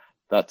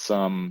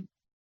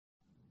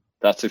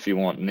if you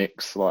want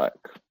Nick's like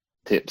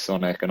tips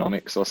on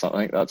economics or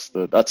something. That's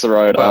the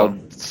road I Well,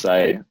 would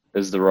say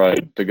is the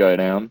road to go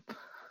down.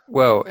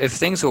 well, if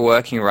things were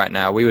working right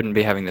now, we wouldn't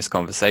be having this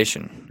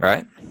conversation,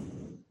 right?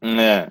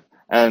 Yeah,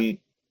 and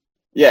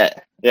yeah,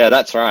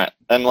 that's right.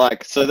 And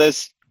like, so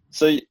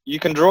you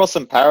can draw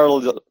some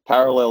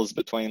parallels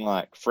between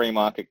like free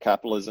market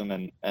capitalism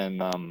and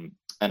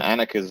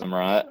anarchism,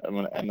 right?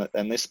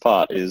 And this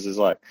part is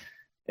like,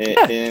 Yeah,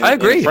 I in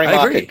agree. free I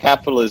market agree.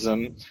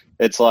 capitalism,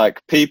 it's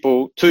like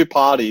two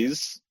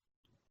parties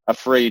are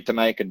free to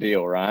make a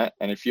deal, right?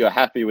 And if you're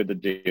happy with the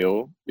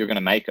deal, you're going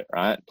to make it,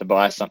 right? To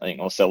buy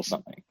something or sell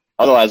something.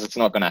 Otherwise, it's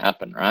not going to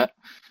happen, right?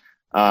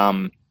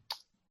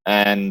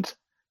 And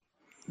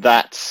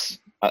that's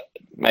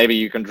maybe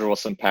you can draw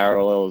some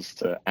parallels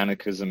to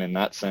anarchism in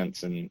that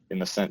sense, in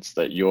the sense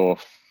that you're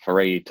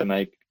free to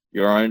make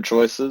your own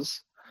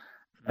choices,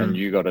 and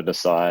you got to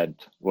decide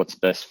what's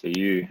best for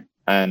you.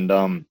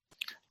 And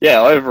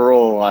yeah,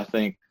 overall, I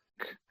think,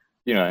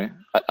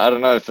 I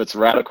don't know if it's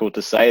radical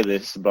to say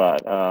this,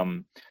 but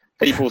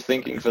people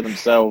thinking for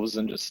themselves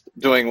and just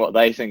doing what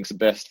they think's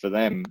best for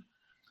them,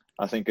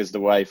 I think, is the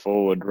way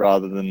forward,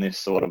 rather than this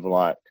sort of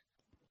like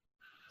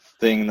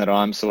thing that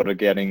I'm sort of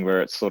getting,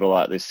 where it's sort of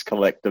like this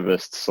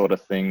collectivist sort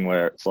of thing,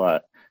 where it's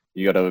like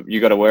you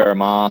gotta wear a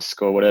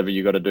mask or whatever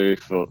you got to do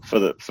for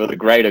the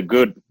greater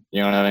good.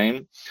 You know what I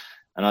mean?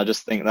 And I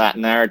just think that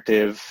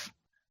narrative,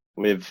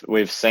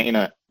 we've seen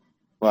it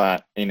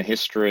like in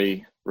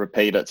history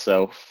repeat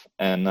itself,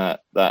 and that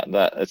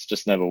it's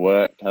just never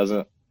worked, has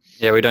it?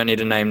 Yeah, we don't need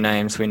to name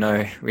names. We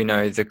know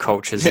the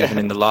cultures even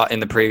in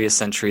the previous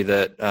century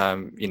that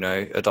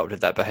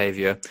adopted that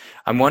behavior.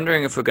 I'm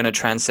wondering if we're going to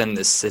transcend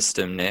this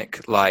system,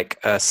 Nick, like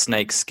a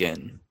snake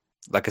skin,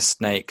 like a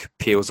snake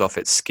peels off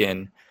its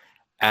skin,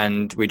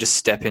 and we just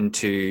step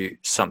into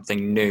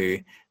something new.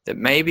 That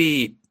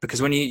maybe,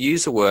 because when you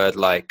use a word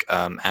like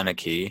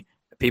anarchy,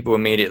 people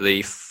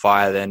immediately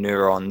fire their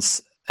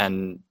neurons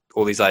and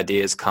all these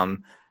ideas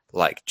come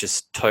like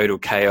just total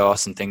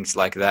chaos and things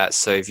like that.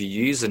 So if you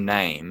use a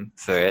name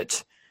for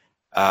it,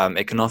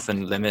 it can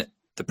often limit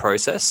the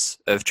process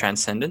of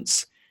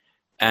transcendence.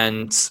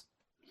 And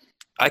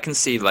I can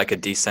see like a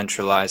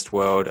decentralized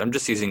world. I'm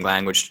just using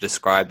language to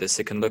describe this.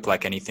 It can look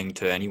like anything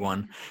to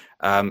anyone.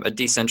 A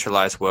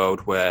decentralized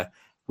world where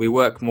we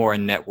work more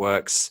in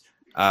networks.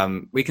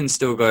 We can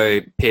still go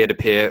peer to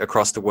peer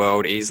across the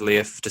world easily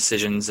if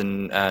decisions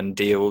and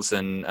deals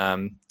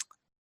and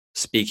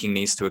speaking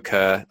needs to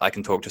occur. I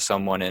can talk to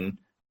someone in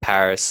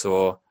Paris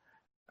or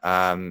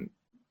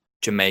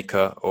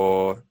Jamaica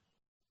or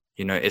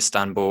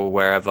Istanbul,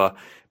 wherever.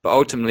 But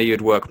ultimately,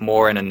 you'd work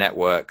more in a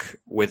network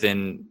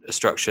within a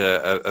structure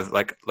of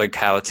like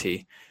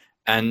locality,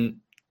 and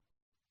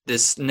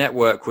this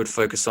network would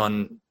focus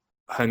on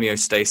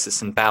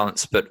homeostasis and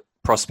balance, but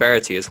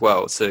prosperity as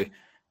well. So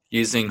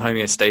using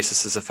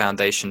homeostasis as a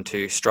foundation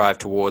to strive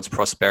towards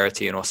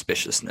prosperity and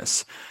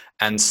auspiciousness.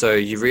 And so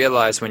you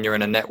realize when you're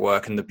in a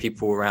network and the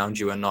people around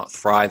you are not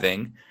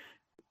thriving,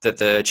 that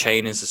the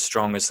chain is as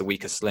strong as the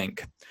weakest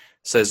link.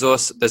 So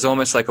there's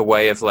almost like a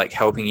way of like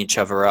helping each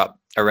other up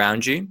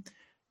around you.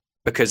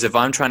 Because if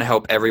I'm trying to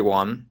help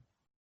everyone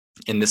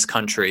in this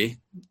country,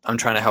 I'm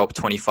trying to help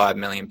 25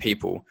 million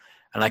people,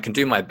 and I can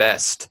do my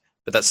best,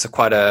 but it's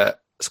quite a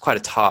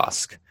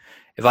task.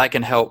 If I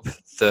can help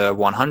the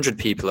 100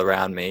 people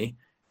around me,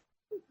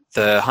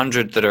 the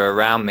 100 that are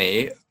around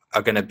me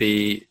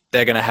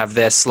they're going to have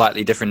their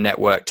slightly different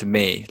network to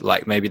me.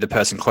 Like maybe the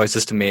person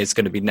closest to me is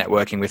going to be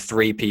networking with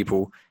 3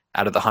 people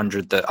out of the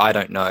 100 that I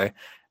don't know.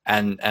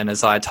 And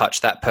as I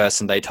touch that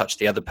person, they touch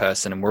the other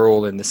person, and we're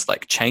all in this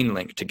like chain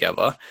link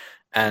together.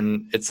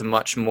 And it's a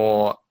much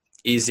more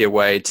easier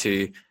way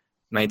to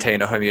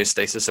maintain a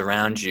homeostasis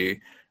around you.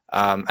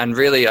 And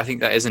really, I think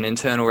that is an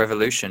internal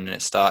revolution, and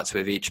it starts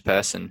with each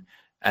person,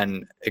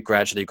 and it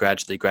gradually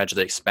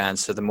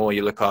expands. So the more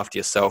you look after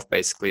yourself,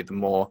 basically, the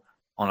more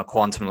on a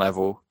quantum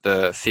level,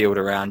 the field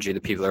around you,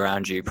 the people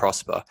around you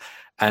prosper.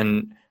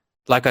 And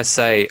like I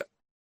say,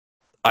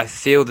 I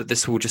feel that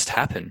this will just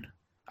happen.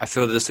 I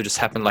feel that this will just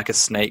happen like a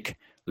snake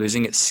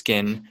losing its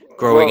skin,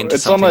 growing into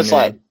something almost new.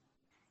 like,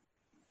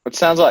 it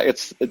sounds like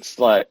it's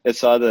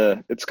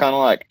either it's kind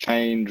of like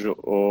change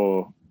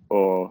or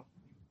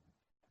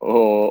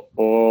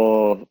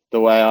the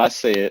way I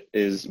see it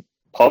is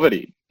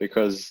poverty,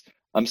 because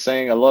I'm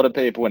seeing a lot of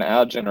people in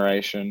our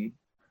generation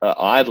are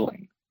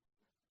idling.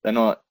 They're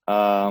not.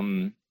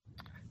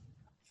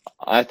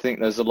 I think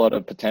there's a lot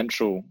of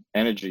potential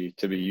energy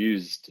to be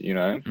used,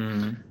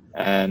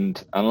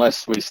 and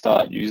unless we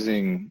start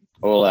using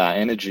all our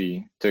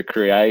energy to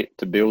create,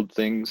 to build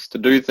things, to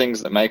do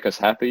things that make us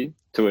happy,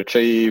 to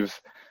achieve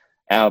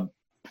our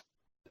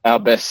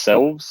best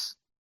selves,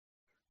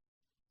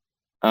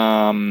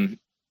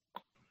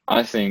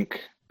 I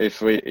think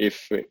if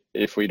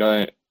we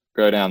don't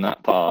go down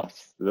that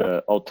path,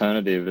 the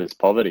alternative is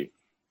poverty,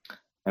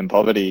 and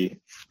poverty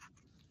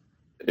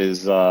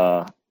is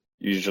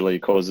usually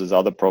causes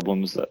other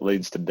problems that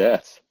leads to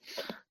death.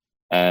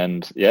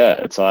 And yeah,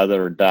 it's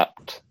either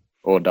adapt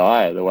or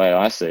die, the way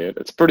I see it.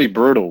 It's pretty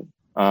brutal.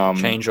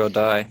 Change or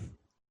die.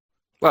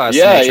 Well, it's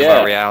the nature of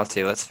our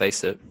reality, let's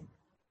face it.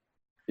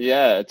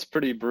 Yeah, it's a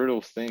pretty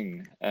brutal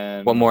thing.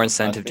 And what more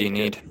incentive do you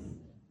need?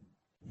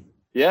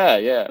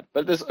 Yeah.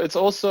 But it's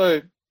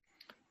also,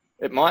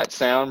 it might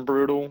sound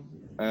brutal,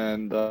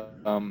 and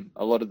a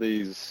lot of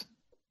these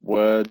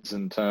words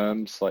and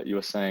terms, like you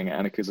were saying,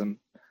 anarchism,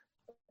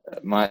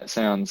 it might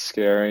sound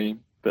scary,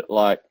 but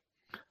like,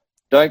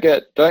 don't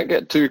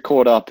get too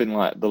caught up in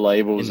like the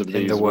labels of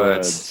these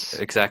words.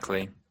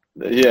 Exactly.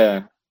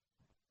 Yeah.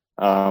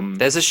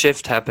 There's a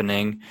shift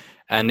happening,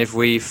 and if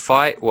we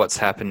fight what's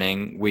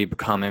happening, we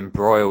become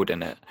embroiled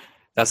in it.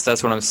 That's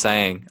what I'm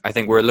saying. I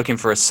think we're looking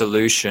for a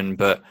solution,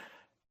 but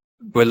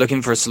we're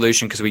looking for a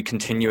solution because we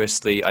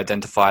continuously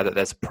identify that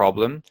there's a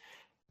problem.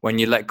 When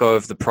you let go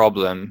of the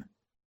problem,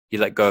 you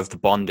let go of the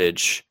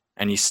bondage,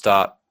 and you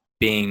start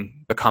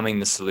becoming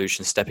the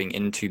solution, stepping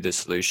into the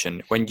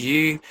solution. When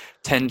you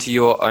tend to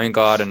your own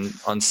garden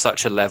on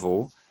such a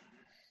level,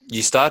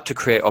 you start to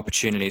create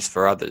opportunities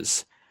for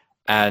others,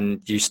 and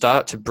you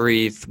start to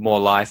breathe more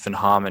life and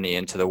harmony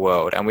into the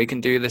world. And we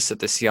can do this at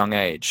this young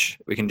age.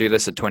 We can do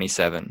this at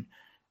 27.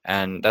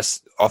 And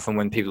that's often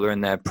when people are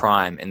in their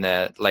prime, in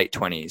their late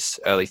 20s,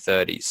 early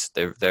 30s.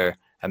 They're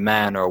a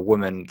man or a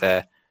woman,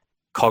 their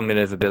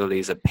cognitive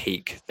abilities are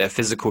peak, their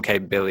physical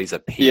capabilities are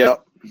peak. Yeah.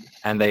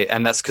 And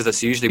that's because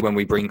that's usually when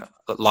we bring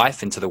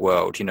life into the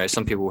world.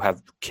 Some people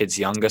have kids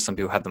younger, some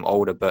people have them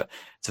older, but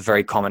it's a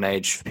very common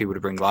age for people to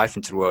bring life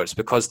into the world. It's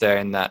because they're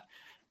in that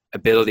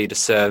ability to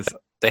serve.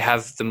 They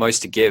have the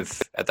most to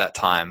give at that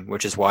time,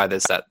 which is why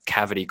there's that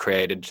cavity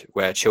created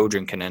where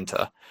children can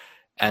enter.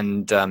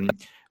 And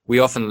we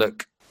often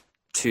look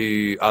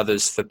to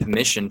others for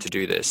permission to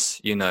do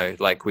this.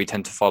 Like we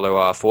tend to follow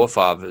our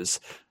forefathers.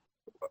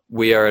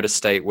 We are at a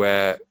state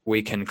where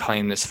we can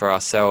claim this for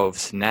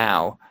ourselves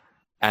now,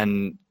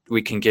 and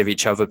we can give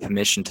each other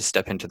permission to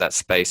step into that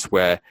space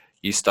where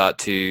you start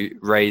to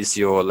raise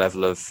your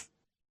level of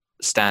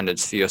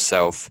standards for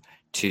yourself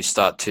to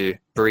start to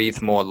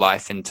breathe more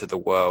life into the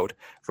world,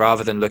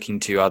 rather than looking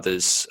to other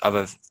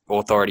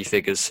authority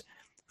figures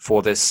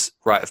for this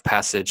rite of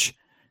passage.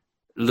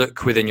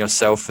 Look within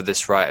yourself for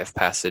this rite of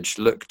passage.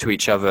 Look to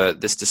each other.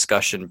 This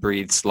discussion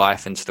breathes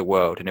life into the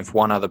world. And if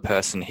one other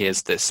person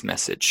hears this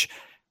message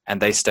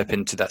and they step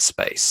into that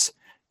space,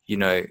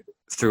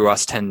 through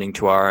us tending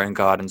to our own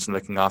gardens and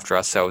looking after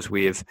ourselves,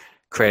 we have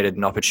created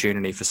an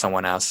opportunity for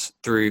someone else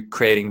through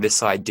creating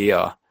this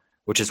idea,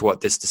 which is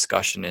what this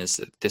discussion is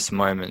at this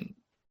moment.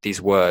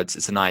 These words,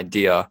 it's an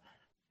idea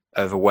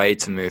of a way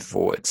to move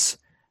forwards.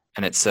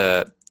 And it's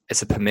a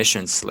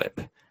permission slip,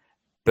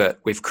 but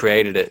we've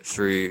created it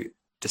through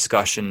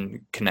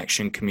discussion,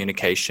 connection,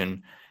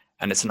 communication,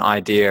 and it's an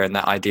idea, and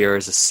that idea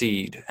is a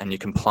seed, and you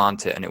can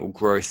plant it and it will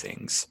grow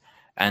things.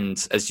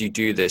 And as you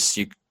do this,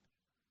 you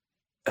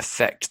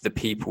affect the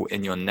people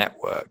in your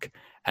network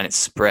and it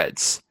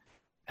spreads.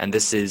 And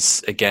this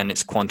is, again,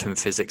 it's quantum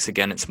physics,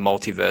 again, it's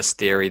multiverse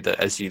theory, that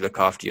as you look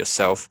after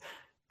yourself,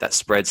 that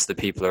spreads the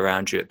people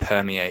around you, it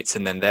permeates,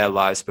 and then their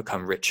lives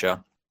become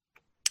richer.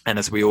 And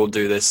as we all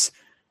do this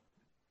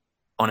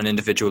on an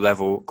individual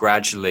level,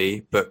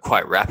 gradually, but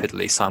quite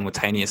rapidly,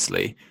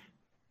 simultaneously,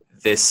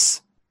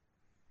 this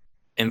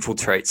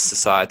infiltrates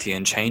society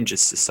and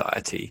changes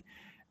society.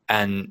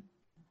 And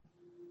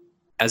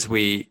as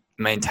we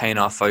maintain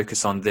our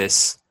focus on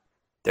this,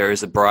 there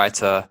is a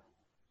brighter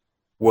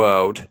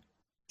world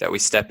that we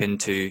step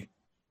into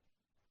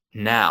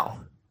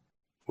now.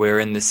 We're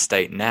in this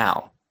state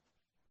now.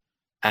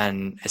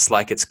 And it's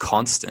like it's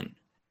constant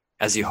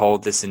as you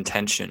hold this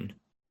intention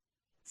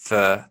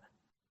for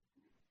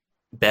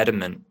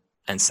betterment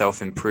and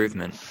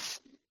self-improvement.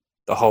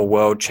 The whole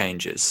world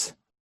changes.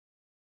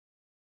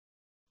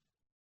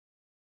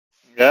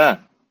 Yeah,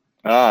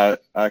 I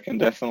can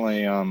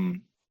definitely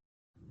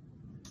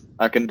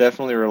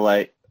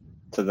relate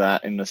to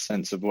that, in the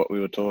sense of what we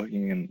were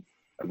talking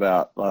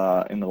about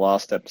in the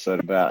last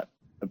episode about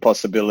the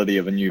possibility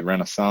of a new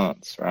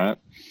renaissance, right?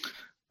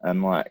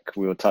 And like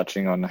we were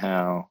touching on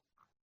how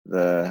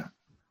the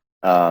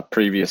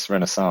previous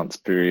Renaissance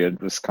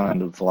period was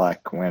kind of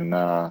like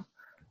when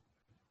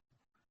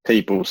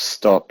people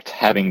stopped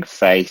having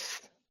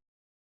faith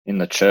in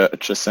the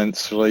church,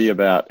 essentially,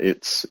 about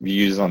its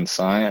views on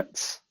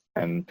science,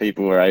 and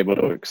people were able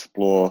to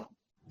explore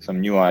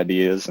some new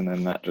ideas, and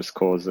then that just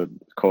caused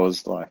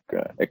like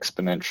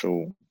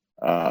exponential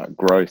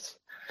growth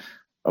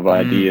of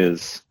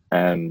ideas,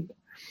 and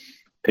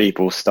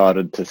people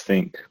started to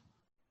think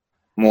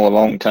more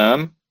long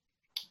term.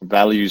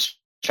 Values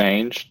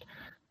changed,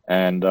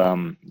 and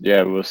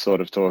we were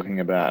sort of talking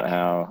about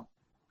how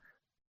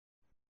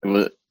it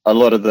was a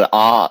lot of the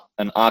art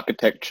and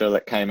architecture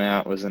that came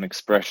out was an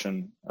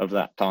expression of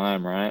that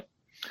time, right?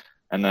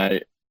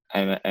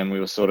 And we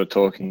were sort of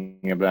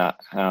talking about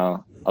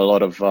how a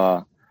lot of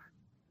I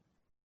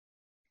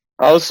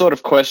was sort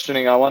of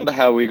questioning, I wonder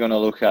how we're going to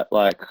look at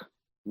like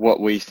what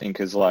we think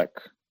is like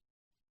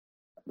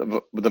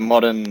the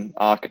modern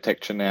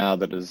architecture now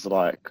that is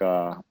like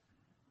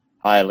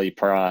highly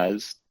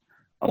prized.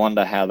 I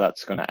wonder how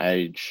that's going to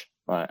age.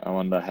 Like, I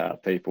wonder how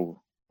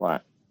people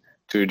like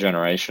 2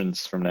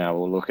 generations from now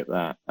will look at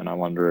that, and I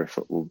wonder if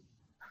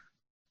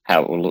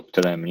how it will look to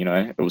them.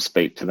 It will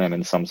speak to them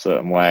in some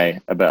certain way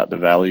about the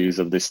values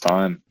of this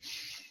time.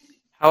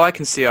 How I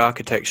can see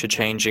architecture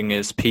changing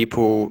is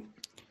people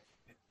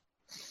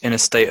in a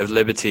state of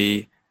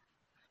liberty,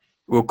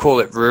 we'll call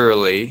it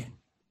rurally,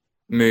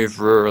 move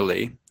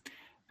rurally,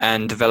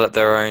 and develop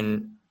their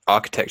own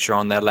architecture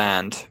on their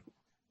land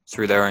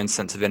through their own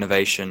sense of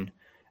innovation,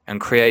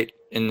 and create,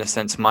 in a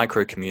sense,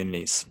 micro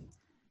communities.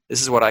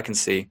 This is what I can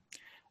see.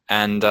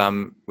 And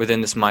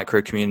within this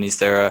micro communities,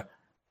 there are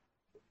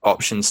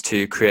options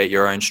to create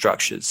your own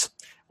structures.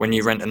 When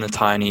you rent in a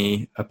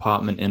tiny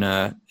apartment in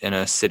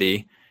a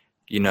city,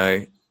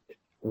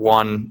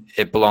 one,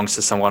 it belongs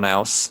to someone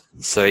else.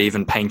 So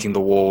even painting the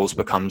walls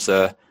becomes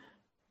a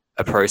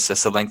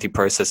process, a lengthy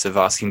process of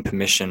asking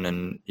permission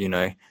and,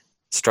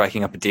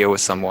 striking up a deal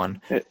with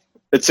someone.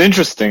 It's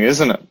interesting,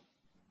 isn't it?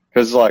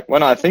 Because like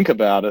when I think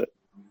about it,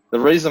 the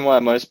reason why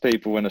most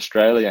people in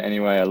Australia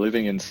anyway are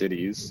living in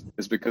cities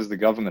is because the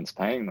government's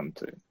paying them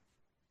to.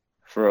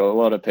 For a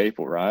lot of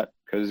people, right?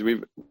 Because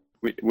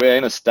we're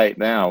in a state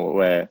now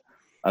where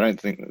I don't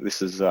think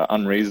this is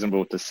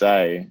unreasonable to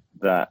say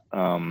that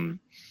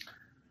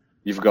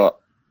you've got,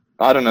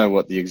 I don't know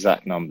what the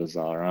exact numbers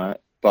are, right?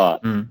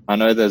 But I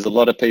know there's a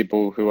lot of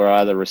people who are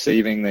either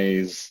receiving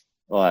these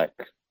like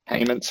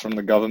payments from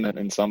the government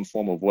in some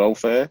form of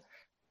welfare,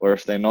 or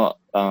if they're not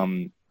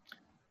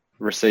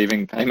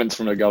receiving payments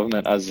from the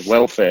government as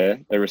welfare,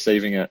 they're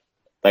receiving it,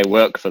 they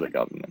work for the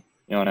government.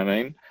 You know what I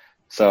mean?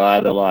 So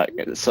either like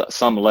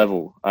some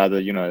level,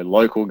 either,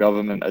 local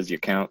government as your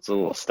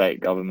council, or state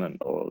government,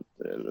 or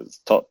the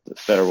top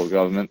federal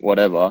government,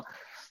 whatever,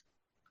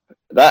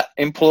 that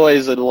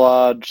employs a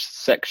large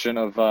section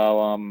of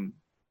the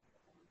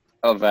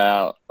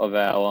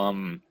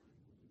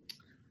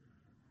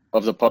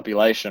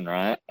population,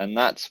 right? And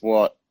that's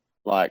why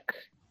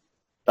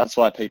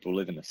people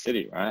live in the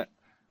city, right?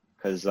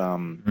 because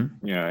Mhm.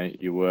 you know,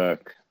 you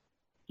work,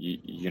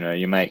 you know,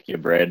 you make your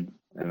bread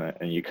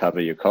and you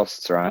cover your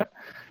costs, right?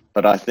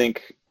 But I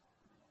think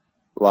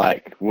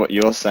like what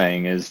you're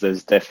saying is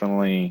there's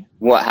definitely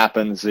what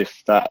happens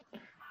if that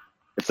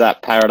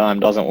paradigm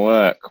doesn't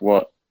work.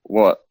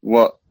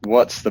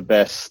 What's the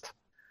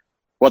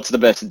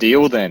best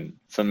deal then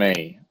for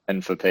me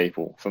and for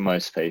people, for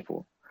most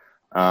people?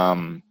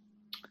 Um,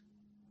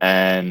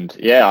 and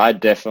yeah, I can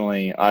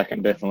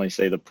definitely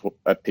see the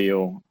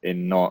appeal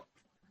in not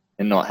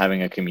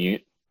having a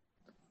commute.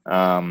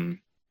 Um,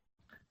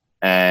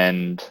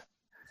 and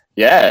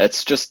yeah,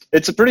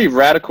 it's a pretty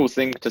radical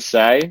thing to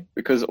say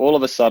because all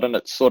of a sudden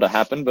it's sort of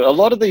happened. But a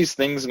lot of these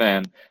things,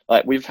 man,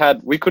 like we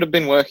could have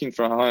been working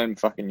from home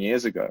fucking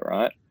years ago,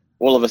 right?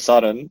 All of a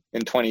sudden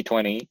in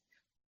 2020,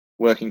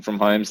 working from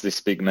home's this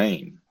big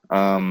meme.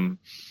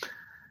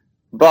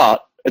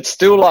 But it's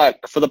still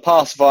like for the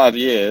past 5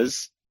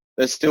 years,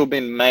 there's still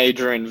been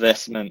major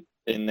investment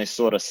in this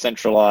sort of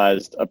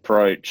centralized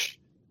approach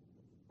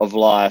of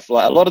life.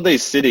 Like a lot of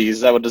these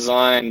cities, they were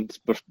designed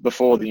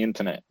before the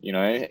internet. You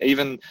know,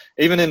 even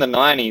in the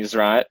 '90s,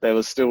 right? There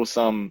was still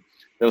some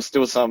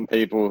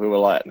people who were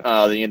like,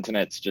 "Oh, the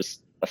internet's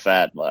just a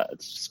fad. Like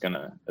it's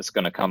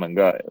gonna come and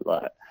go."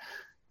 Like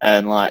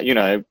and like you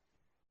know,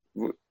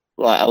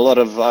 like a lot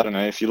of I don't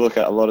know if you look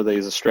at a lot of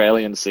these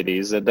Australian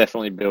cities, they're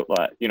definitely built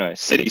like you know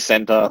city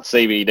centre,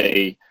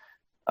 CBD.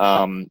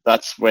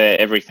 That's where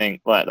everything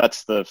like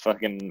that's the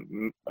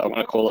fucking I want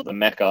to call it the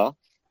mecca,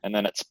 and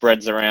then it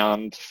spreads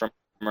around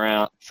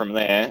from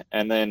there,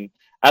 and then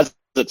as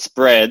it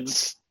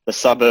spreads, the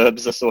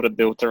suburbs are sort of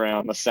built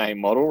around the same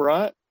model,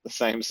 right? The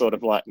same sort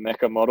of like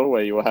mecca model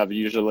where you will have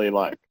usually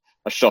like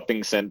a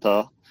shopping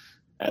center,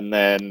 and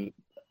then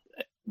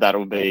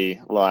that'll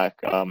be like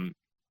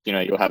you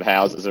know you'll have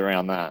houses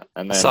around that,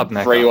 and then Sub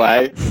Mecca.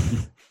 freeway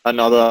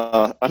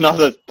another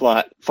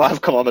like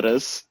 5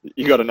 kilometers,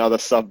 you got another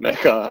sub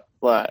mecca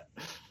like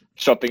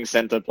shopping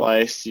center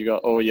place. You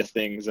got all your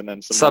things, and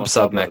then some more Sub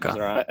suburbs, Mecca.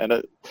 right?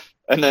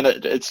 And then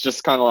it's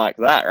just kind of like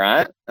that,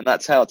 right? And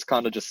that's how it's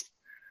kind of just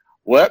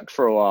worked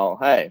for a while.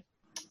 Hey,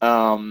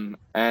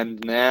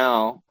 and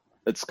now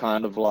it's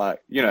kind of like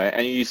you know,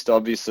 and you used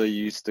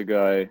to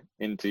go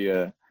into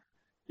your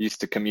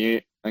used to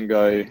commute and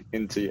go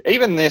into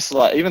even this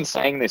like even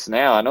saying this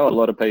now I know a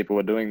lot of people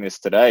are doing this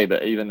today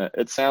but even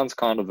it sounds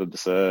kind of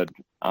absurd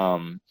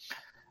and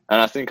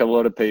I think a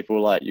lot of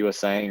people like you were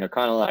saying are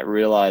kind of like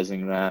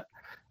realizing that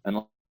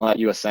and like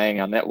you were saying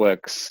our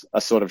networks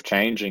are sort of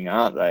changing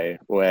aren't they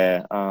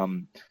where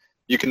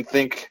you can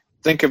think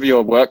of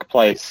your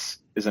workplace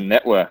as a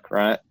network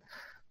right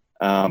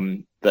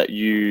that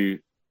you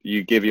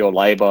give your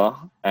labor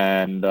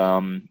and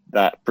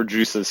that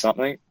produces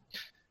something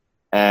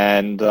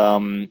and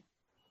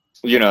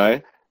you know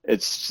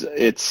it's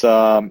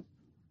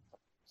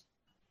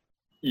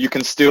you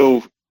can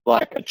still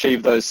like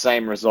achieve those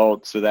same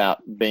results without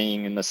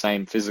being in the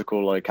same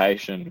physical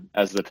location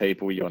as the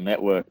people you're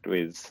networked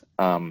with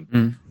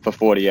Mm. for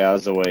 40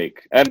 hours a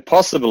week and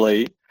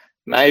possibly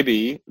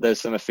maybe there's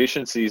some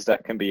efficiencies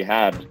that can be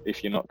had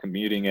if you're not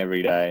commuting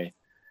every day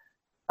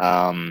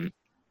and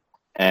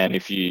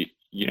if you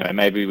know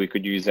maybe we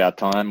could use our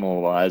time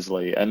more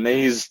wisely and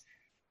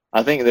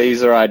I think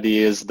these are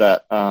ideas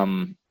that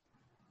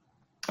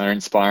are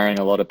inspiring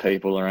a lot of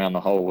people around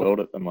the whole world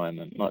at the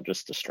moment, not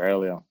just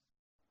Australia.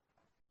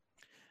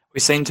 We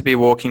seem to be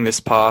walking this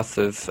path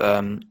of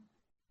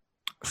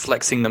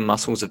flexing the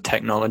muscles of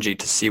technology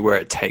to see where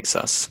it takes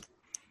us.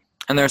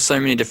 And there are so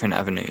many different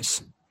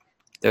avenues.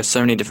 There are so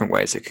many different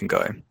ways it can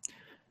go.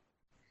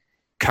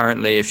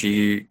 Currently, if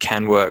you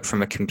can work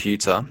from a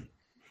computer,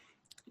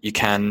 you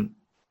can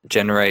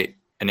generate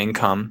an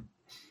income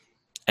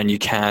and you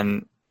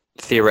can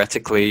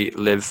theoretically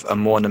live a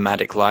more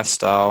nomadic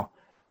lifestyle.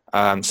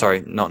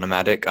 Sorry, not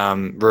nomadic,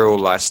 rural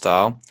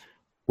lifestyle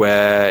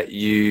where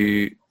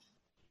you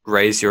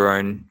raise your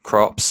own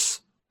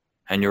crops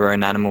and your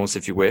own animals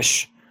if you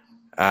wish,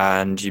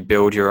 and you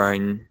build your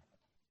own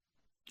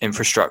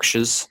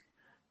infrastructures.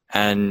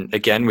 And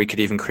again, we could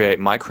even create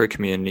micro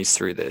communities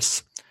through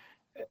this.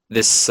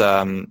 This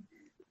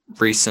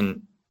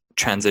recent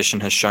transition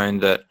has shown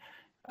that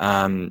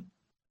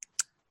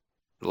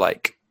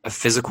like a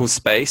physical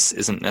space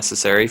isn't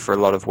necessary for a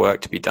lot of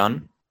work to be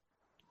done.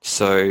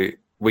 So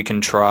we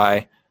can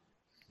try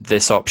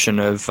this option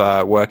of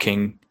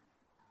working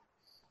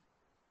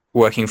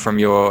from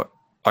your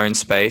own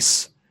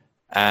space,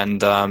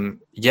 and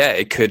yeah,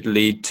 it could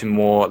lead to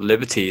more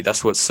liberty.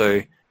 That's what's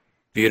so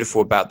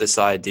beautiful about this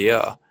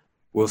idea.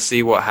 We'll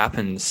see what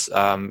happens.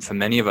 For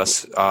many of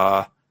us,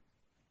 our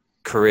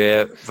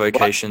career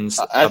vocations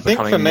I are think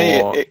for becoming me,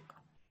 more.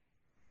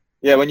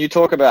 yeah, when you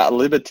talk about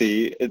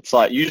liberty, it's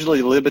like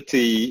usually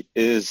liberty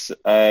is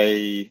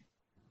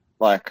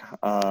like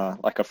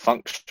a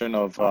function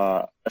of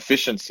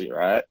efficiency,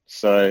 right?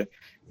 So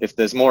if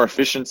there's more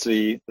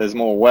efficiency, there's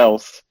more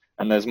wealth,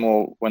 and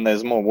when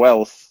there's more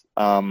wealth,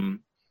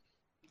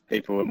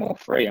 people are more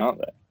free, aren't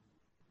they? Yeah.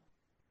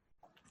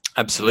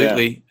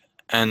 Absolutely.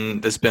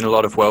 And there's been a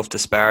lot of wealth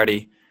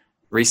disparity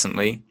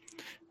recently.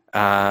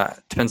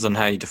 Depends on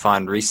how you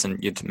define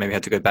recent. You'd maybe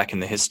have to go back in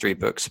the history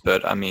books,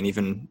 but I mean,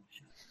 even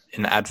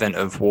in the advent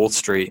of Wall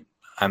Street,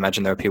 I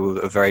imagine there are people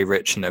that are very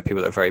rich and there are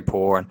people that are very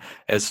poor, and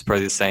it's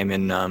probably the same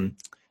in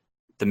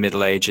the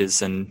Middle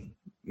Ages and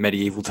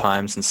medieval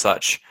times and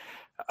such.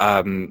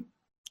 Um,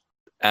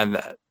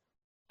 and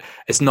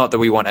it's not that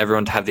we want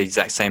everyone to have the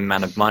exact same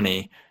amount of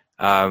money.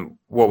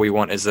 What we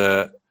want is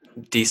a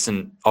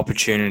decent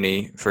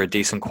opportunity for a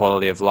decent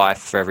quality of life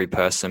for every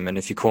person. And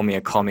if you call me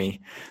a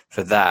commie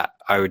for that,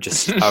 I would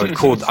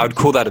call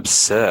that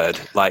absurd.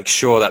 Like,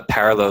 sure, that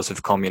parallels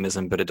with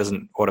communism, but it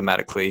doesn't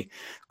automatically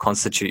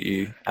constitute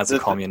you as a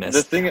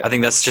communist. I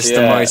think that's just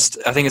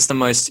I think it's the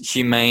most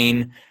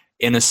humane,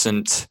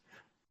 innocent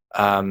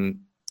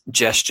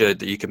gesture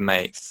that you could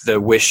make, the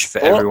wish for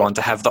everyone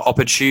to have the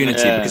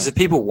opportunity, because if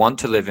people want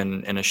to live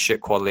in a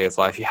shit quality of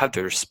life, you have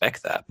to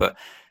respect that. But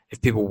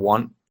if people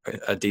want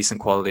a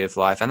decent quality of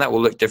life, and that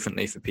will look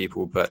differently for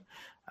people, but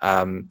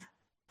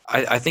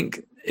I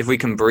think if we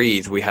can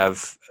breathe, we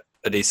have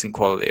a decent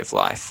quality of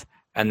life,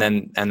 and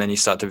then you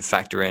start to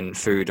factor in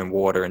food and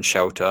water and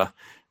shelter,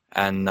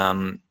 and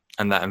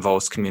that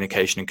involves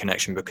communication and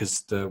connection,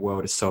 because the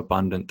world is so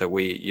abundant that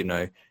we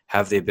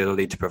have the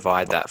ability to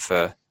provide that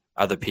for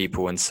other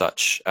people and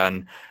such.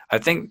 And I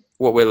think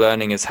what we're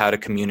learning is how to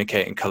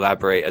communicate and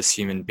collaborate as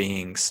human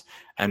beings,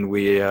 and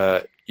we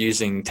are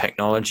using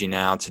technology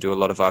now to do a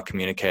lot of our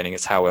communicating.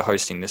 It's how we're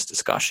hosting this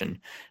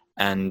discussion,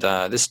 and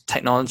this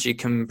technology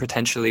can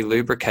potentially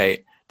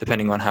lubricate,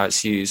 depending on how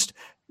it's used,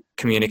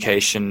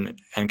 communication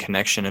and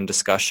connection and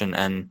discussion,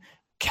 and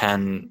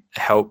can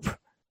help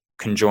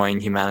conjoin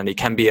humanity,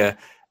 can be a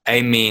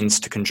means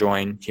to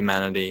conjoin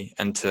humanity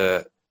and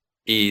to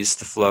ease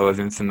the flow of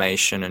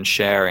information and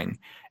sharing.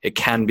 It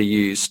can be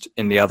used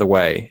in the other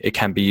way. It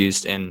can be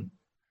used in,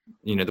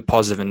 the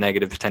positive and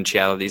negative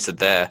potentialities are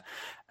there.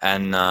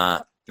 And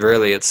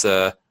really it's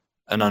an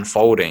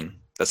unfolding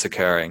that's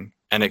occurring.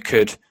 And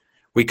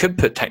we could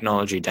put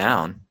technology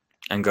down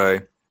and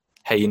go,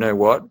 hey, you know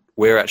what?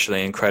 We're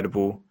actually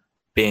incredible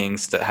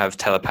beings that have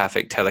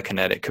telepathic,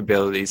 telekinetic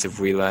abilities if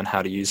we learn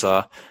how to use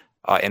our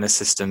inner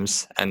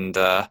systems. And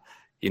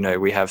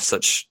we have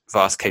such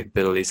vast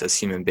capabilities as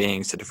human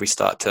beings that if we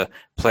start to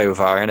play with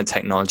our inner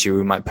technology,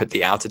 we might put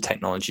the outer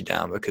technology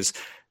down, because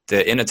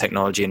the inner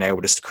technology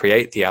enabled us to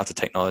create the outer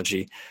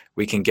technology.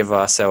 We can give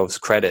ourselves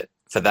credit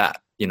for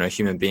that.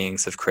 Human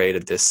beings have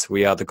created this.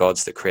 We are the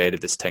gods that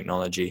created this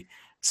technology.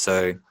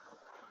 So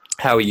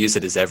how we use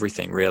it is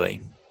everything,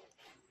 really.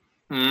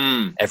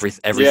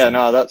 Everything. Yeah,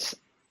 no,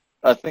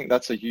 I think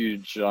that's a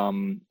huge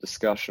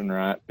discussion,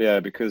 right?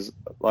 Yeah, because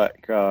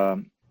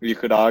you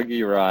could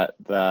argue, right,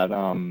 that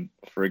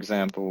for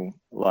example,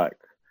 like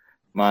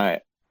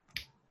my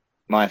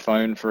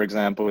phone, for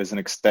example, is an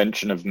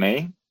extension of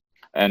me,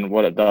 and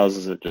what it does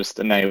is it just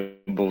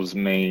enables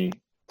me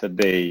to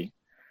be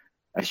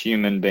a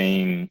human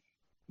being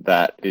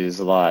that is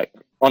like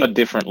on a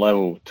different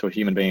level to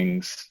human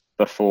beings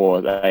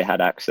before they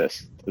had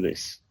access to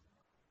this.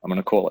 I'm going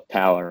to call it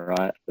power,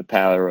 right? The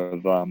power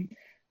of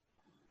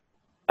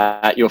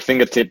at your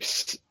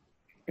fingertips,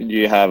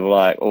 you have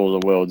like all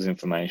the world's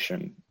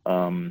information,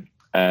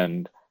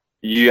 and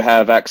you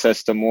have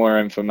access to more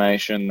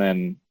information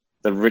than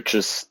the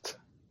richest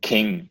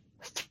king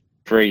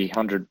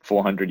 300,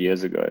 400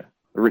 years ago,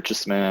 the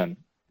richest man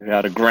who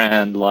had a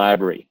grand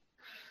library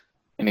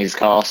in his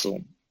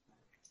castle.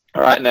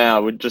 Right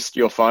now, with just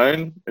your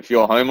phone, if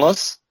you're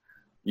homeless,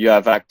 you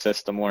have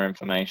access to more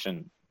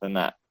information than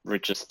that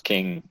richest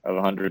king of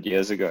 100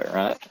 years ago,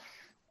 right?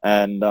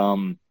 And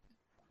that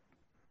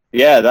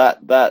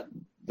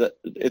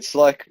it's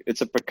like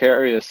it's a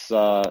precarious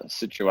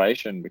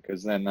situation,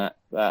 because then that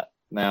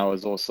now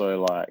is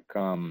also like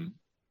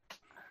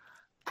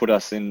put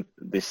us in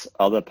this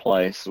other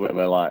place where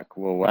we're like,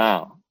 well,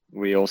 wow,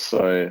 we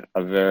also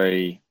are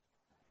very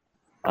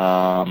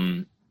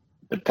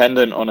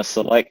dependent on a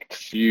select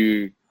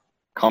few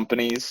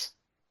companies.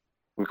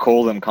 We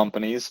call them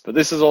companies, but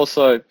this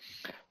also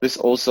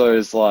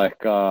is like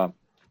the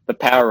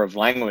power of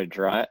language,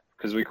 right?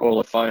 Because we call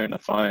a phone a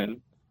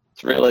phone.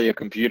 It's really a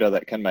computer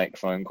that can make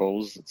phone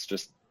calls. It's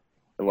just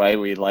the way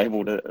we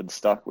labeled it and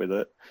stuck with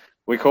it.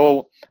 We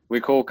call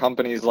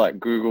companies like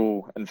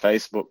Google and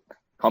Facebook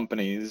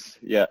companies,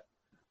 yet,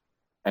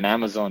 and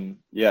Amazon,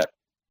 yet.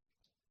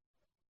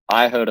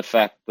 I heard a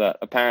fact that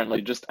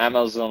apparently just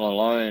Amazon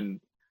alone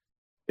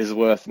is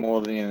worth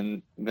more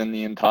than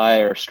the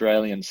entire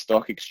Australian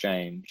stock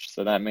exchange.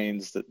 So that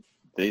means that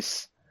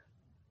this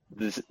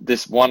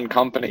one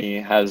company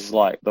has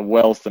like the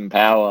wealth and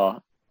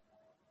power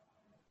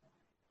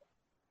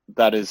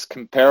that is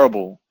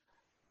comparable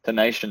to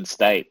nation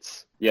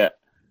states, yet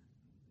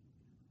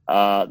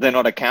they're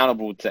not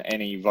accountable to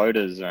any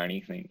voters or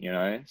anything,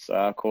 So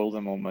I call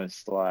them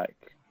almost like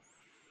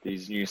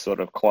these new sort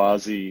of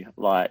quasi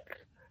like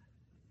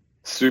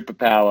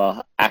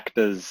superpower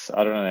actors.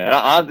 I don't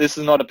know. This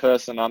is not a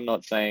person. I'm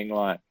not saying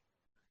like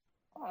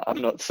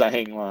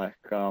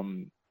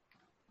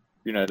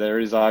there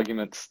is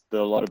arguments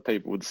that a lot of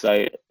people would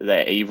say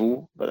they're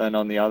evil, but then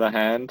on the other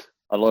hand,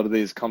 a lot of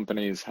these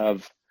companies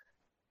have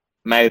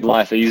made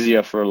life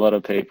easier for a lot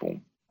of people,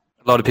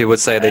 A lot of people would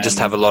say they just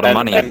have a lot of and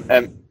money.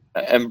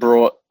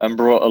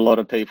 brought a lot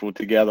of people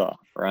together,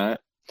 right?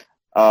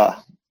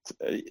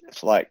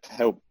 It's like to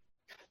help.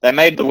 They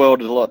made the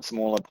world a lot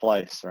smaller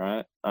place,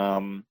 right?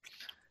 And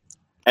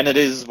it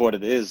is what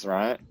it is,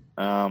 right?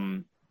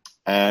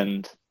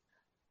 And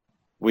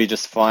we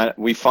just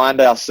find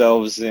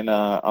ourselves in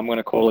I'm going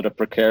to call it a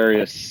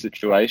precarious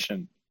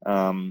situation,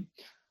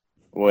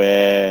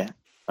 where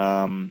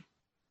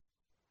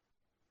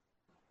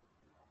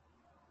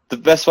the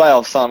best way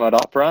I'll sum it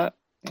up, right?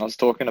 I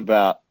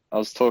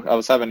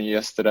was having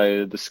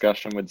yesterday a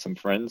discussion with some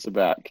friends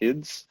about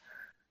kids,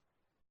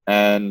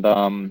 and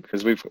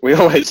because we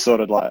always sort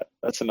of like,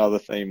 that's another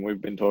theme,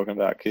 we've been talking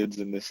about kids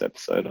in this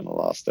episode and the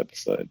last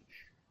episode,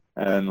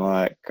 and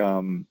like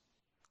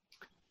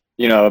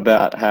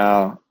about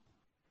how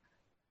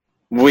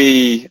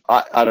I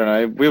don't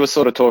know, we were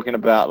sort of talking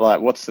about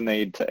like what's the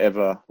need to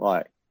ever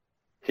like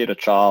hit a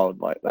child,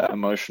 like that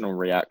emotional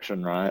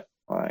reaction, right?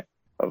 Like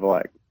of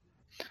like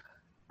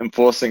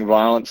enforcing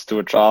violence to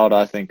a child.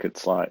 I think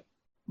it's like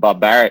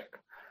barbaric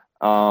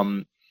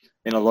in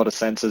a lot of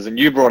senses. And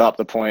you brought up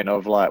the point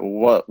of like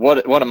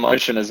what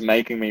emotion is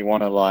making me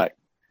want to like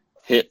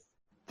hit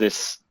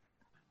this,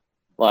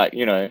 like,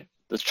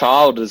 the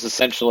child is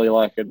essentially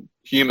like a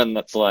human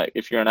that's like,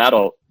 if you're an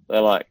adult,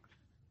 they're like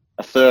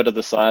a third of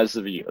the size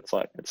of you. It's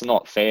like, it's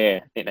not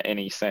fair in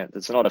any sense.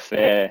 It's not a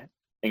fair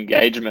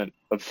engagement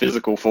of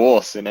physical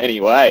force in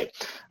any way.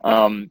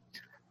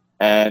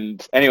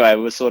 And anyway,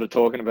 we're sort of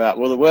talking about,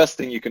 well, the worst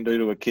thing you can do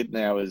to a kid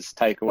now is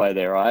take away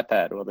their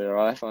iPad or their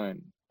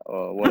iPhone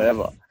or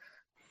whatever.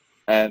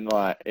 And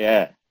like,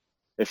 yeah,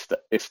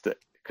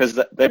 because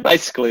they're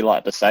basically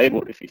like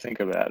disabled if you think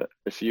about it.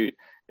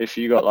 If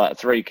you got like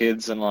 3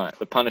 kids and like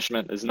the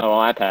punishment is no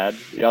iPad,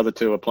 the other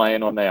 2 are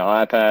playing on their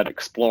iPad,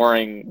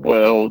 exploring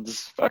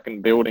worlds,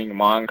 fucking building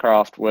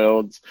Minecraft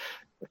worlds,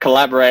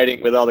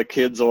 collaborating with other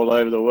kids all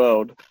over the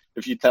world.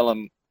 If you tell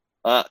them,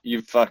 the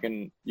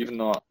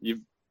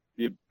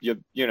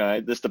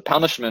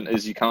punishment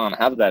is you can't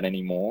have that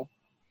anymore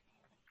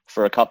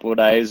for a couple of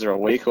days or a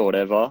week or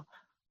whatever.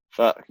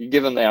 Fuck, you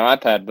give them their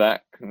iPad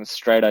back, and a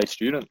straight A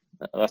student.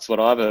 That's what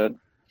I've heard.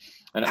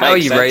 And How are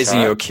you raising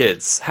your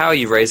kids? How are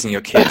you raising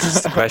your kids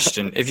is the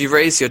question. If you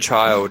raise your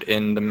child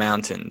in the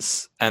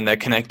mountains and they're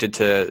connected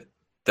to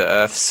the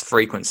Earth's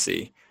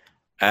frequency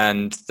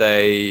and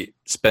they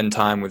spend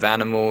time with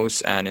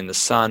animals and in the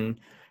sun,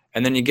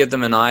 and then you give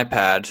them an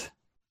iPad,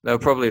 they'll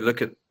probably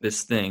look at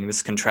this thing,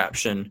 this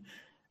contraption,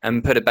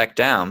 and put it back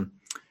down.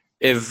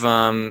 If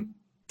the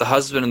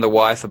husband and the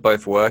wife are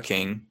both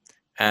working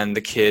and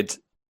the kid,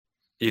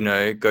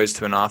 goes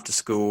to an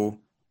after-school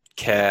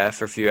care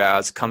for a few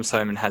hours, comes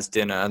home and has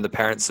dinner, and the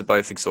parents are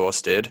both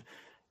exhausted,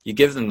 you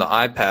give them the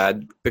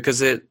iPad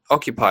because it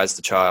occupies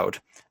the child,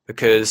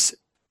 because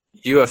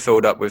you are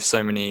filled up with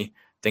so many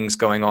things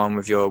going on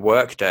with your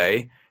work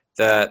day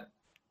that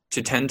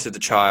to tend to the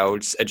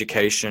child's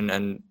education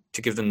and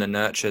to give them the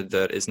nurture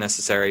that is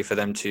necessary for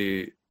them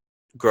to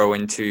grow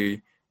into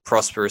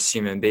prosperous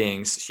human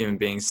beings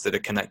that are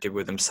connected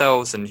with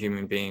themselves, and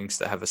human beings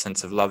that have a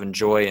sense of love and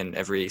joy in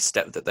every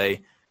step that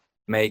they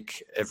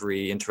make,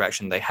 every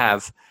interaction they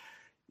have.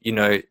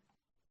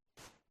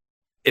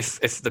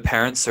 If the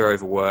parents are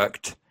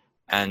overworked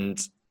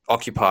and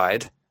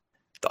occupied,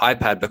 the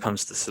iPad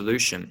becomes the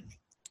solution.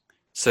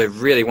 So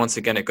really, once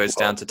again, it goes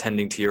down to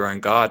tending to your own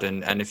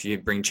garden. And if you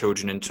bring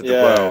children into the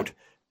world,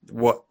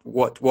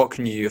 what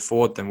can you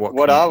afford them? What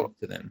can you give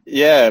to them?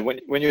 Yeah,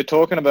 when you're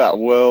talking about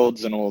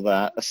worlds and all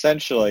that,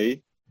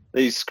 essentially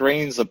these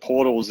screens are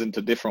portals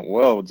into different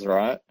worlds,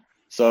 right?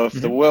 So if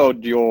the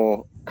world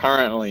you're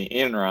currently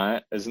in,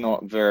 right, is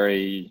not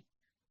very,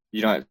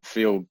 you don't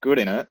feel good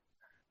in it,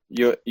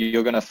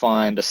 you're going to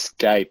find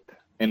escape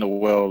in the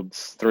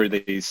worlds through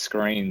these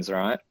screens,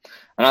 right?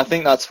 And I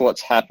think that's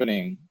what's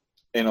happening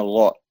in a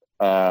lot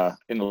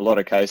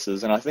of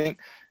cases. And I think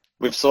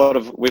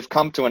we've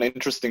come to an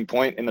interesting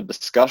point in the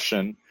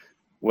discussion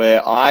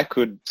where I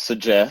could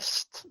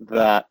suggest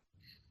that,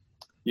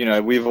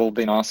 we've all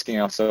been asking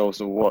ourselves,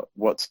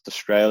 what's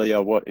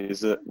Australia? What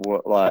is it?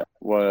 Where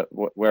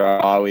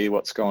are we?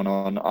 What's going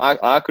on?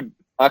 I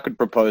could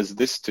propose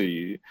this to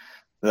you,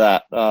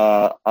 that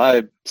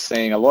I'm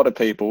seeing a lot of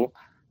people,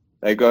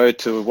 they go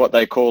to what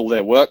they call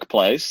their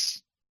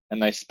workplace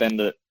and they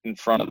spend it in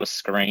front of a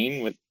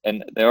screen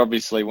and they're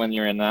obviously, when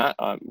you're in that,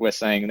 we're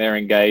saying they're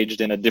engaged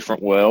in a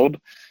different world,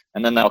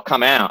 and then they'll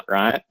come out,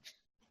 right?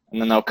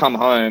 And then they'll come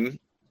home,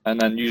 and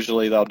then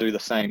usually they'll do the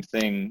same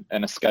thing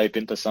and escape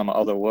into some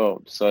other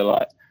world. So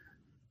like,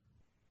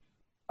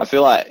 I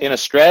feel like in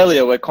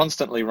Australia, we're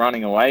constantly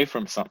running away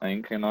from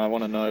something, and I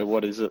want to know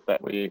what is it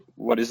that we're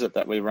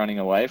running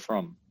away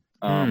from?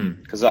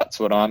 Because that's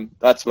what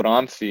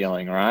I'm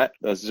feeling, right?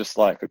 There's just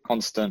like a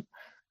constant,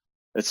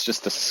 it's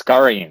just a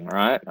scurrying,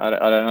 right? I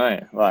don't know.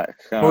 Like,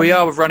 well, we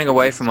are running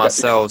away from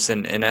ourselves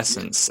in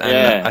essence.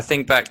 And I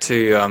think back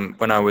to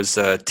when I was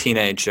a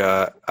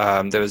teenager,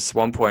 there was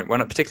one point,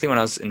 particularly when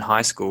I was in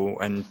high school,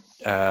 and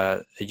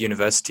a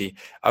university,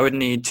 I would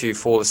need to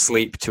fall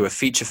asleep to a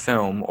feature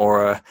film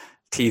or a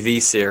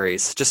TV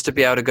series just to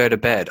be able to go to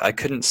bed. I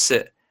couldn't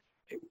sit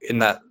in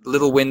that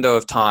little window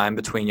of time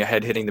between your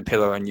head hitting the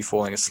pillow and you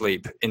falling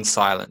asleep in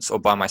silence or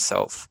by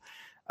myself.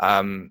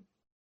 My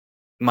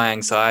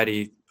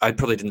anxiety, I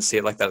probably didn't see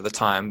it like that at the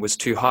time, was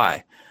too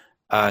high.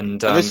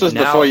 And this was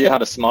now before you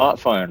had a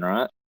smartphone,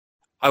 right?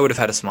 I would have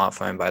had a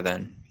smartphone by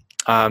then.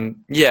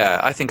 Yeah,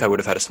 I think I would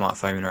have had a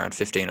smartphone around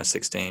 15 or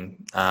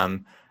 16.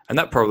 And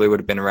that probably would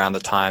have been around the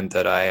time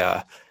that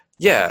I,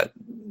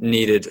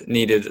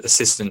 needed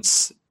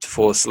assistance to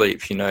fall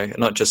asleep,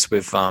 not just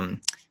with film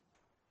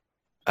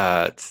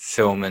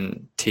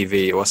and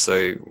TV,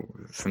 also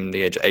from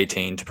the age of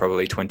 18 to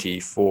probably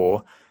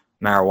 24,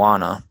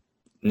 marijuana,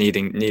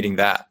 needing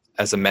that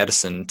as a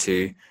medicine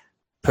to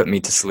put me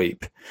to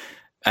sleep.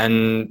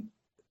 And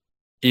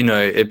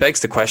it begs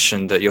the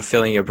question that you're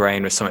filling your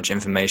brain with so much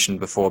information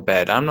before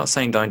bed. I'm not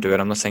saying don't do it.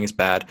 I'm not saying it's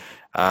bad,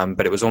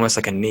 but it was almost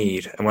like a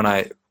need. And when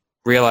I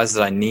realize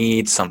that I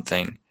need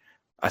something,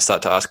 I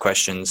start to ask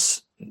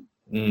questions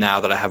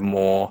now that I have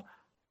more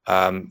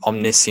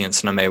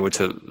omniscience and I'm able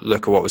to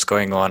look at what was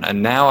going on.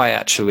 And now I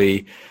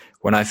actually,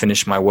 when I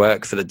finish my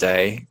work for the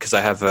day, because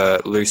I have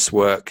a loose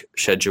work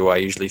schedule, I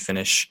usually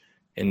finish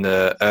in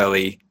the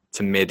early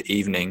to mid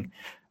evening.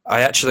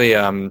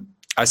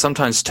 I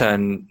sometimes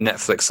turn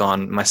Netflix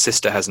on. My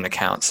sister has an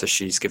account, so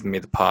she's given me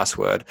the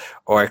password,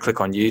 or I click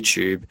on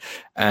YouTube.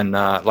 And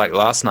like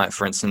last night,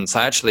 for instance,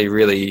 I actually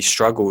really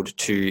struggled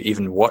to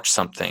even watch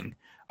something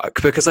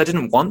because I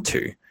didn't want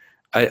to.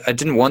 I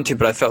didn't want to,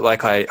 but I felt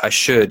like I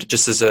should,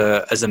 just as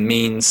a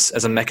means,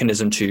 as a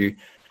mechanism to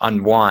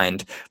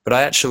unwind. But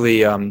I actually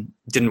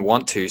didn't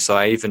want to, so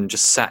I even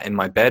just sat in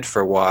my bed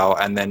for a while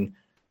and then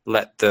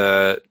let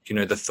the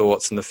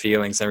thoughts and the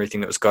feelings and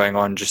everything that was going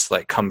on just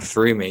like come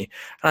through me.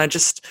 And I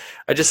just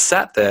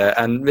sat there,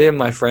 and me and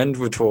my friend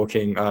were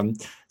talking.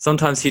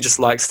 Sometimes he just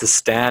likes to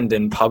stand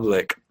in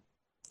public,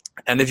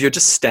 and if you're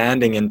just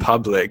standing in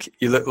public,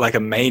 you look like a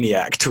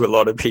maniac to a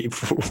lot of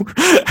people.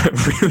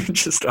 We were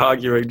just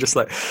arguing, just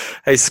like,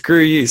 hey,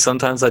 screw you,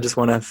 sometimes I just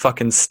want to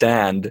fucking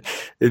stand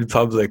in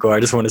public, or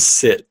I just want to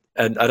sit,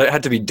 and I don't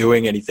have to be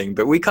doing anything.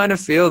 But we kind of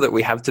feel that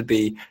we have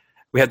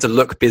to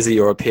look busy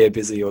or appear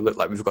busy or look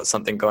like we've got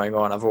something going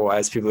on.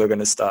 Otherwise, people are going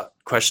to start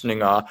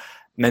questioning our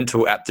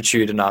mental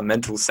aptitude and our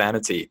mental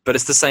sanity. But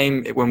it's the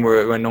same when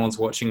no one's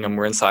watching and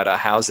we're inside our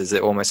houses.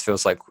 It almost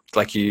feels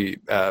like you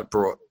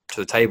brought to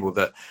the table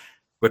that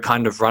we're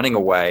kind of running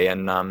away.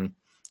 And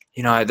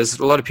there's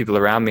a lot of people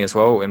around me as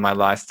well in my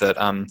life that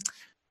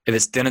if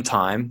it's dinner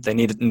time, they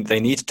need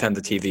to turn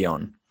the TV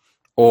on,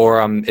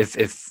 or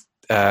if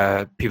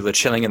people are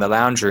chilling in the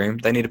lounge room,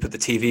 they need to put the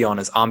TV on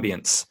as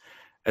ambience.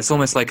 It's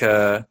almost like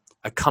a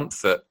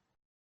comfort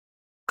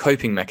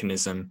coping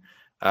mechanism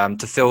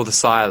to fill the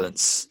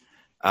silence.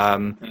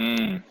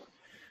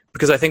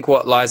 Because I think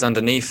what lies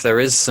underneath, there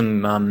is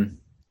some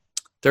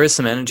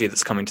energy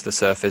that's coming to the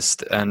surface,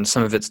 and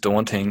some of it's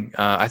daunting.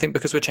 I think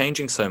because we're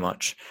changing so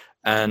much.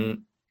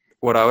 And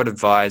what I would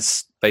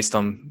advise, based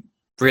on,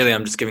 really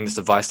I'm just giving this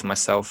advice to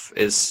myself,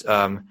 is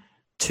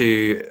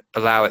to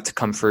allow it to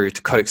come through,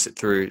 to coax it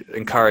through,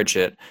 encourage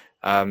it.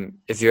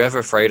 If you're ever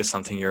afraid of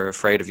something, you're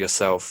afraid of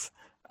yourself.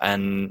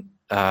 And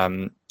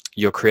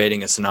you're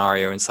creating a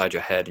scenario inside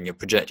your head and you're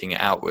projecting it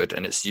outward,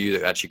 and it's you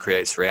that actually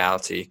creates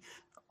reality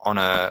on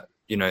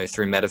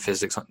through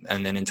metaphysics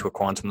and then into a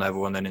quantum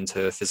level and then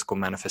into physical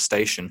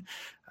manifestation.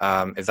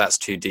 If that's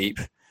too deep,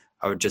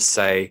 I would just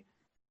say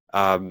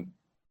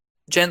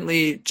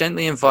gently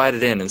invite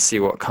it in and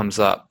see what comes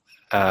up,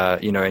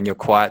 in your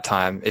quiet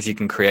time, if you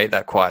can create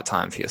that quiet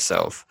time for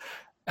yourself.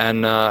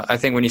 And I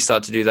think when you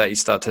start to do that, you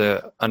start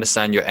to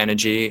understand your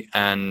energy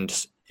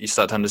and you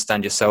start to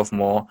understand yourself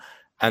more,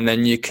 and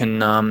then you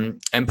can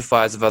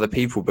empathize with other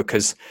people,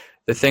 because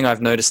the thing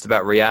I've noticed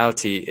about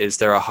reality is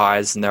there are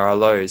highs and there are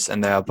lows,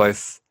 and they are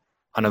both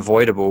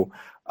unavoidable.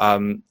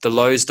 The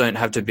lows you don't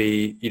have to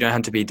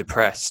be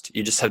depressed.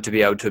 You just have to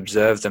be able to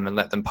observe them and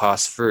let them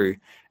pass through.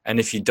 And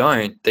if you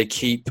don't, they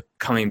keep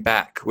coming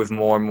back with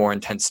more and more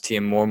intensity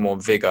and more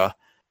vigor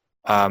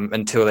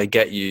until they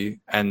get you,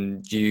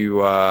 and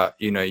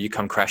you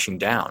come crashing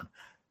down.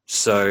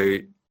 So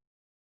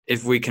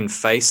if we can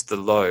face the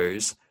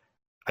lows,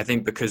 I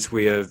think because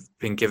we have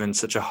been given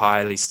such a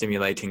highly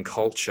stimulating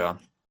culture,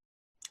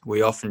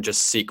 we often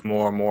just seek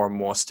more and more and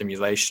more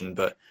stimulation,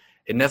 but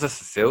it never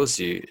fulfills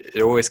you.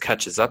 It always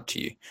catches up to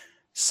you.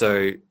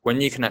 So when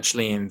you can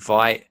actually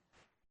invite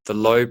the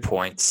low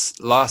points,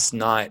 last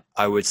night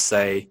I would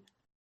say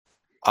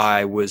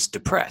I was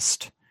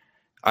depressed.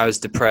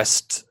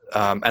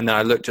 And then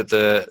I looked at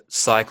the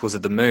cycles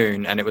of the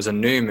moon, and it was a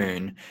new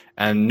moon.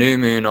 And new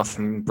moon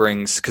often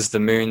brings, because the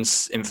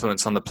moon's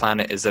influence on the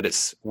planet is at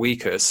its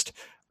weakest,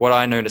 what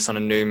I notice on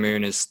a new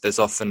moon is there's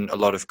often a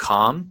lot of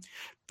calm,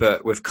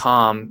 but with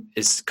calm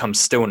comes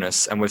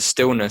stillness. And with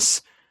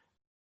stillness,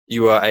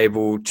 you are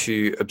able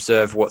to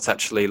observe what's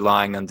actually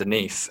lying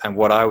underneath. And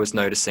what I was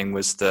noticing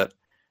was that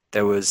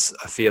there was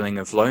a feeling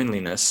of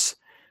loneliness.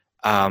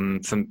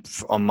 on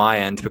my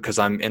end, because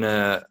I'm in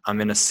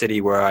a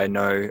city where I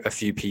know a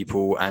few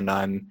people, and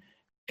I'm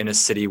in a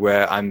city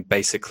where I'm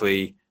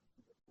basically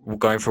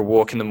going for a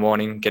walk in the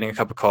morning, getting a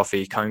cup of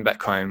coffee, coming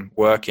back home,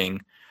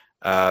 working,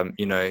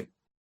 you know,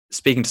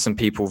 speaking to some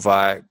people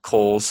via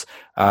calls,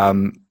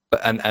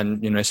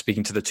 and you know,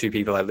 speaking to the two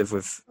people I live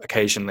with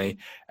occasionally,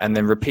 and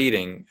then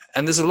repeating.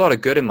 And there's a lot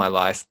of good in my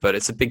life, but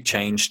it's a big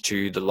change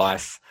to the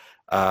life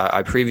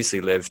I previously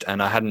lived,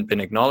 and I hadn't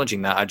been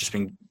acknowledging that. I'd just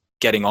been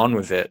getting on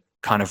with it,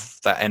 kind of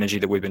that energy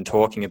that we've been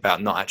talking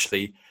about, not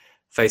actually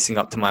facing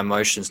up to my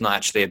emotions, not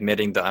actually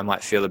admitting that I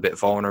might feel a bit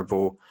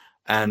vulnerable.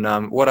 And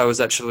what I was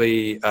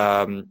actually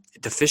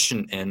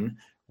deficient in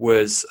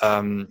was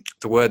the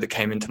word that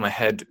came into my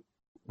head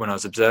when I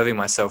was observing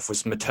myself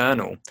was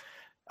maternal.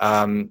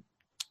 Um,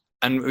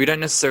 and we don't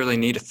necessarily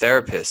need a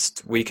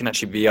therapist. We can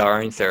actually be our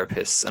own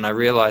therapists. And I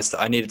realized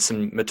that I needed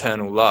some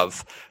maternal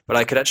love, but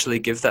I could actually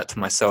give that to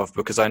myself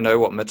because I know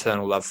what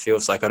maternal love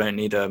feels like. I don't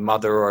need a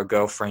mother or a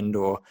girlfriend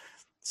or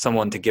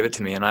someone to give it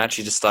to me. And I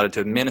actually just started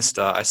to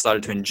administer. I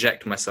started to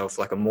inject myself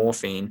like a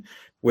morphine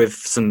with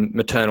some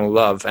maternal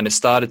love, and it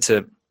started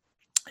to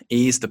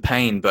ease the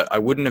pain. But I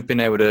wouldn't have been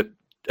able to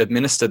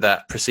administer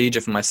that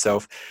procedure for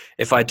myself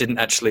if I didn't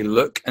actually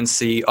look and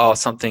see, oh,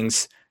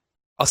 something's,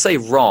 I'll say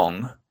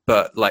wrong,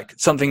 but like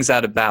something's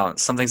out of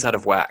balance, something's out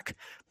of whack.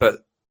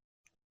 But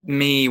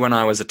me, when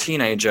I was a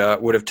teenager,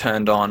 would have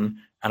turned on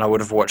and I would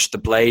have watched the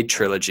Blade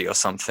trilogy or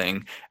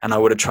something, and I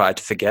would have tried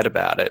to forget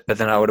about it. But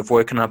then I would have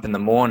woken up in the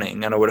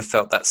morning and I would have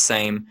felt that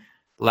same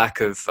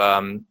lack of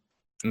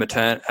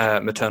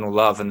maternal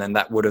love, and then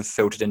that would have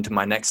filtered into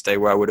my next day,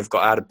 where I would have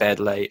got out of bed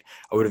late.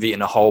 I would have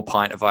eaten a whole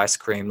pint of ice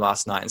cream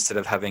last night instead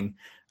of having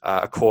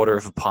a quarter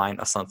of a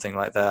pint or something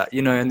like that.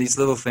 You know, and these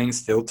little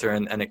things filter,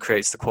 and it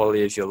creates the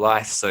quality of your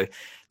life. So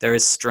there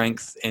is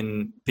strength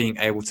in being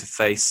able to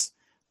face,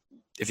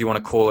 if you want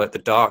to call it the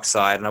dark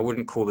side, and I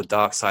wouldn't call the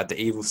dark side the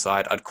evil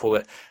side, I'd call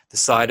it the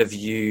side of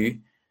you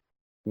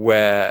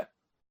where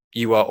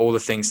you are all the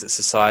things that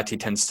society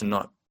tends to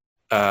not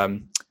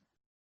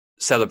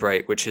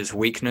celebrate, which is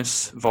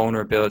weakness,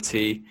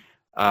 vulnerability,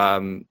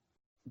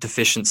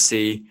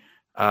 deficiency,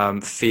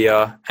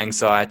 fear,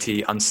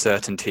 anxiety,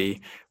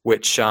 uncertainty,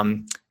 which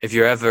if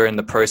you're ever in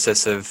the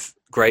process of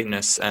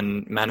greatness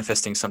and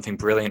manifesting something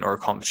brilliant or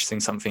accomplishing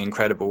something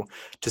incredible,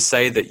 to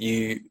say that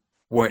you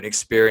won't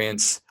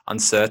experience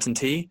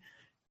uncertainty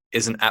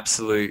is an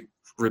absolute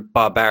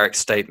barbaric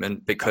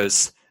statement,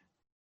 because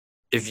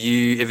if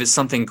it's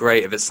something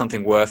great, if it's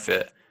something worth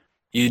it,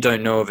 you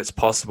don't know if it's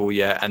possible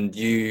yet, and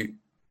you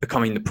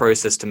becoming the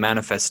process to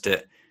manifest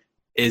it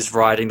is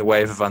riding the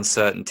wave of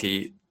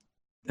uncertainty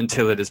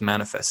until it is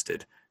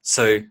manifested.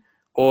 So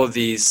all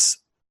these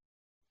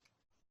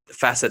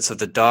facets of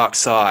the dark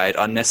side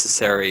are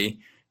necessary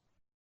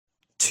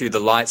to the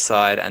light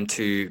side and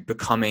to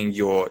becoming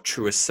your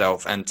truest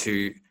self and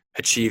to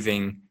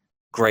achieving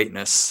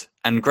greatness.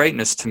 And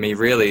greatness to me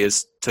really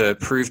is to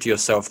prove to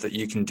yourself that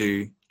you can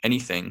do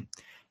anything.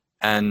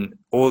 And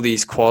all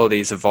these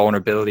qualities of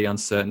vulnerability,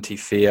 uncertainty,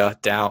 fear,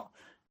 doubt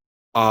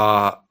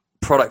are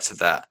products of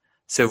that.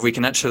 So if we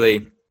can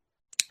actually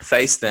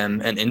face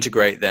them and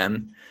integrate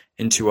them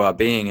into our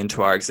being,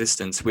 into our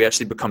existence, we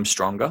actually become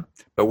stronger.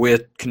 But we're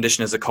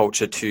conditioned as a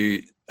culture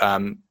to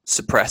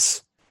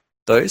suppress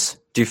those.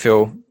 Do you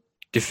feel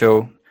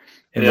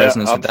in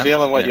resonance I'm with that?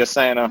 feeling what you're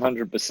saying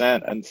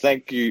 100%, and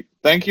thank you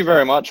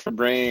very much for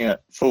bringing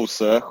it full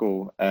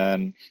circle.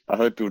 And I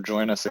hope you'll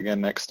join us again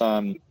next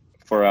time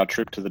for our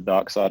trip to the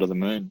dark side of the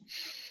moon.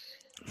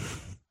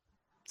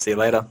 See you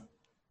later.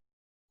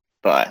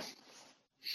 Bye.